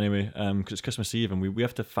left anyway, because it's Christmas Eve and we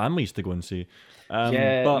have to families to go and see.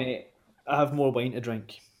 Mate, I have more wine to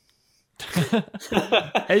drink.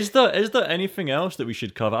 Is there anything else that we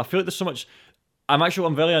should cover? I feel like there's so much.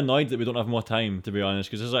 I'm very annoyed that we don't have more time, to be honest,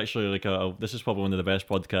 because this is actually like this is probably one of the best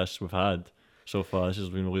podcasts we've had so far. This has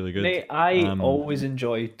been really good. Mate, I always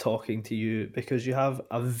enjoy talking to you because you have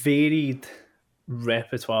a varied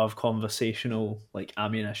repertoire of conversational like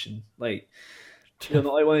ammunition. Like, you're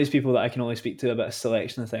not like one of these people that I can only speak to about a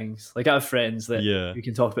selection of things. Like, I have friends that we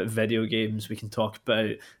can talk about video games, we can talk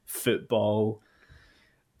about football,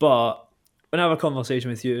 but when I have a conversation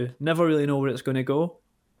with you, never really know where it's going to go.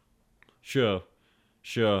 Sure.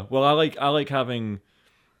 Well, I like having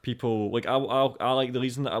people like I like the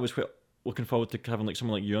reason that I was looking forward to having like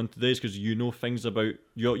someone like you on today is because you know things about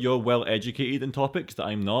you're well educated in topics that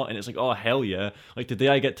I'm not, and it's like, oh hell yeah, like today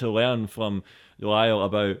I get to learn from Lyle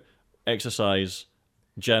about exercise,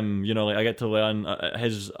 gym, you know, like I get to learn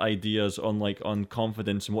his ideas on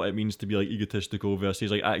confidence and what it means to be like egotistical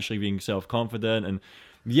versus like actually being self-confident. And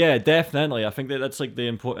yeah, definitely I think that's like the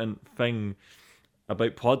important thing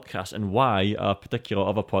about podcasts and why a particular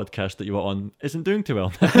other podcast that you were on isn't doing too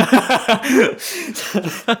well.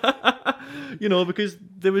 You know, because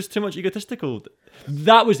there was too much egotistical.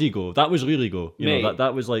 That was ego. That was real ego. You know,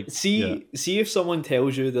 that was like... See if someone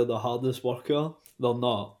tells you they're the hardest worker, they're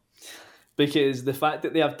not. Because the fact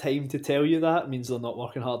that they have time to tell you that means they're not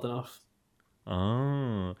working hard enough.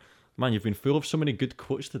 Oh, man, you've been full of so many good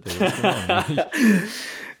quotes today. What's going on?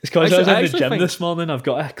 It's because I was in the gym this morning. I've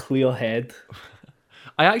got a clear head.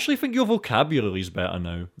 I actually think your vocabulary is better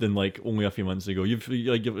now than like only a few months ago. You've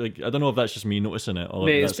I don't know if that's just me noticing it or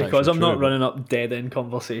mate, that's it's because I'm not true, running up dead end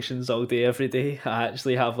conversations all day every day. I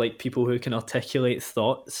actually have like people who can articulate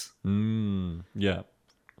thoughts. Yeah,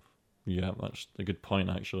 that's a good point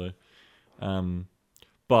actually.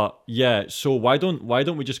 But yeah, so why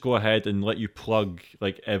don't we just go ahead and let you plug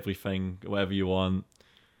like everything, whatever you want?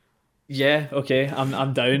 Yeah, okay,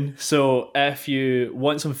 I'm down. So if you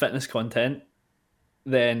want some fitness content,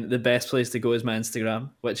 then the best place to go is my Instagram,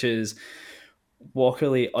 which is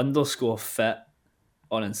Walkerly_fit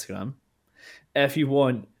on Instagram. If you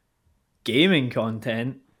want gaming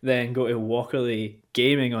content, then go to Walkerly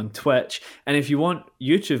Gaming on Twitch. And if you want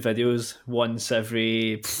YouTube videos once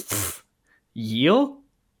every year,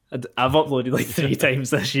 I've uploaded like 3 times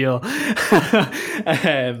this year,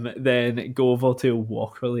 then go over to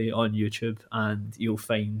Walkerly on YouTube and you'll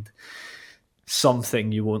find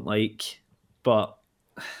something you won't like, but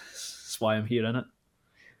that's why I'm here, innit?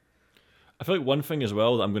 I feel like one thing as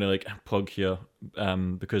well that I'm going to like plug here,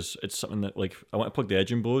 because it's something that like I want to plug the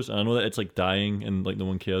Edging Bros, and I know that it's like dying and like no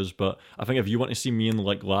one cares, but I think if you want to see me and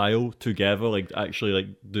like Lyle together, like actually like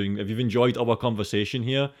doing, if you've enjoyed our conversation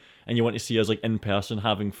here and you want to see us like in person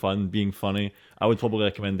having fun, being funny, I would probably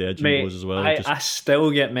recommend the Edging Bros as well. I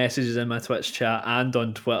still get messages in my Twitch chat and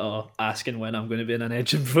on Twitter asking when I'm going to be in an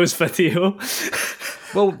Edging Bros video.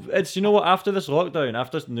 Well, it's, you know what, after this lockdown,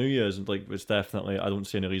 after New Year's, like it's definitely, I don't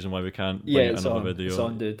see any reason why we can't bring it another video. It's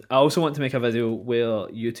on, dude. I also want to make a video where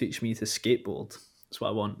you teach me to skateboard. That's what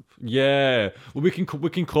I want. Yeah, well, we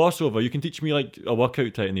can cross over. You can teach me like a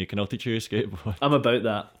workout technique, and I'll teach you a skateboard. I'm about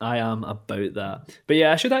that. I am about that. But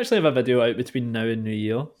yeah, I should actually have a video out between now and New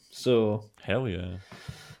Year. So hell yeah.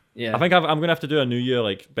 Yeah, I think I'm gonna have to do a New Year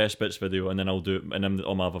like best bits video, and then I'll do, and then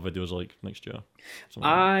all my other videos like next year.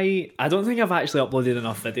 I don't think I've actually uploaded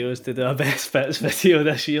enough videos to do a best bits video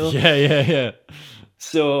this year. Yeah.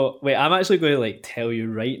 So wait, I'm actually going to like tell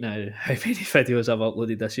you right now how many videos I've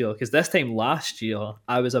uploaded this year, because this time last year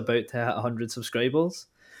I was about to hit 100 subscribers,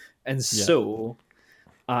 and so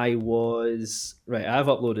I was right. I've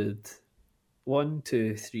uploaded 1,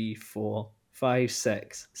 2, 3, 4, 5,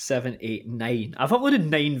 6, 7, 8, 9. I've uploaded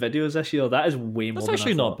 9 videos this year. That is way more That's than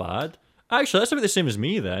actually I not thought. bad. Actually, that's about the same as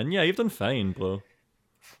me then. Yeah, you've done fine, bro.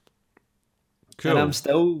 And I'm Cool.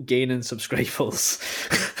 still gaining subscribers.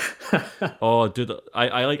 Oh, dude,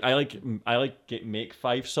 I make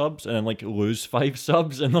 5 subs and then like lose 5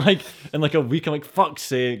 subs and like in like a week. I'm like, fuck's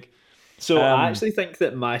sake. So I Um, actually think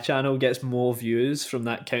that my channel gets more views from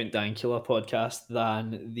that Count Dankula podcast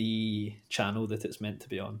than the channel that it's meant to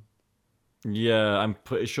be on. yeah, I'm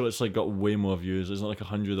pretty sure it's like got way more views. Isn't it like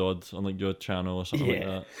 100 odd on like your channel or something like Yeah.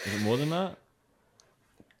 that? Is it more than that?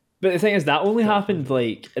 But the thing is, that only Got happened 100.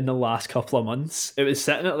 like in the last couple of months. It was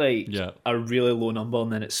sitting at like Yeah. a really low number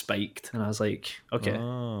and then it spiked. And I was like, okay.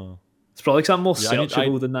 Oh. It's probably because I'm more Yeah,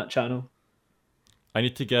 searchable than that channel. I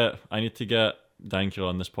need to get Dankula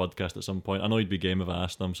on this podcast at some point. I know he'd be game if I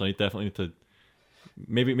asked him, so I definitely need to.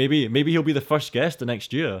 Maybe he'll be the first guest the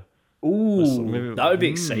next year. Ooh, Maybe that would be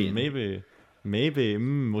exciting. maybe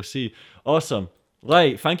we'll see. Awesome.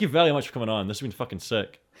 Right, thank you very much for coming on. This has been fucking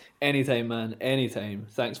sick, Anytime, man. Anytime.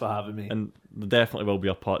 Thanks for having me. and there definitely will be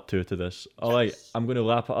a part 2 to this. All right, I'm going to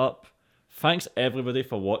wrap it up. Thanks everybody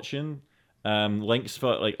for watching. Links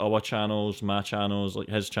for like our channels, my channels, like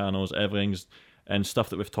his channels, everything's and stuff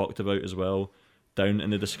that we've talked about as well down in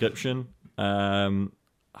the description. And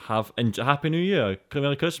Happy New Year,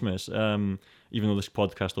 Merry Christmas. Even though this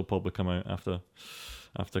podcast will probably come out after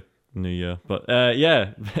New Year, but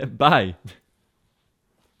yeah, bye.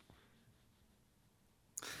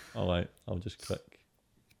 All right, I'll just click.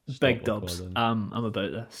 Stop Big dubs. recording. I'm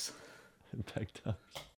about this. Big dubs.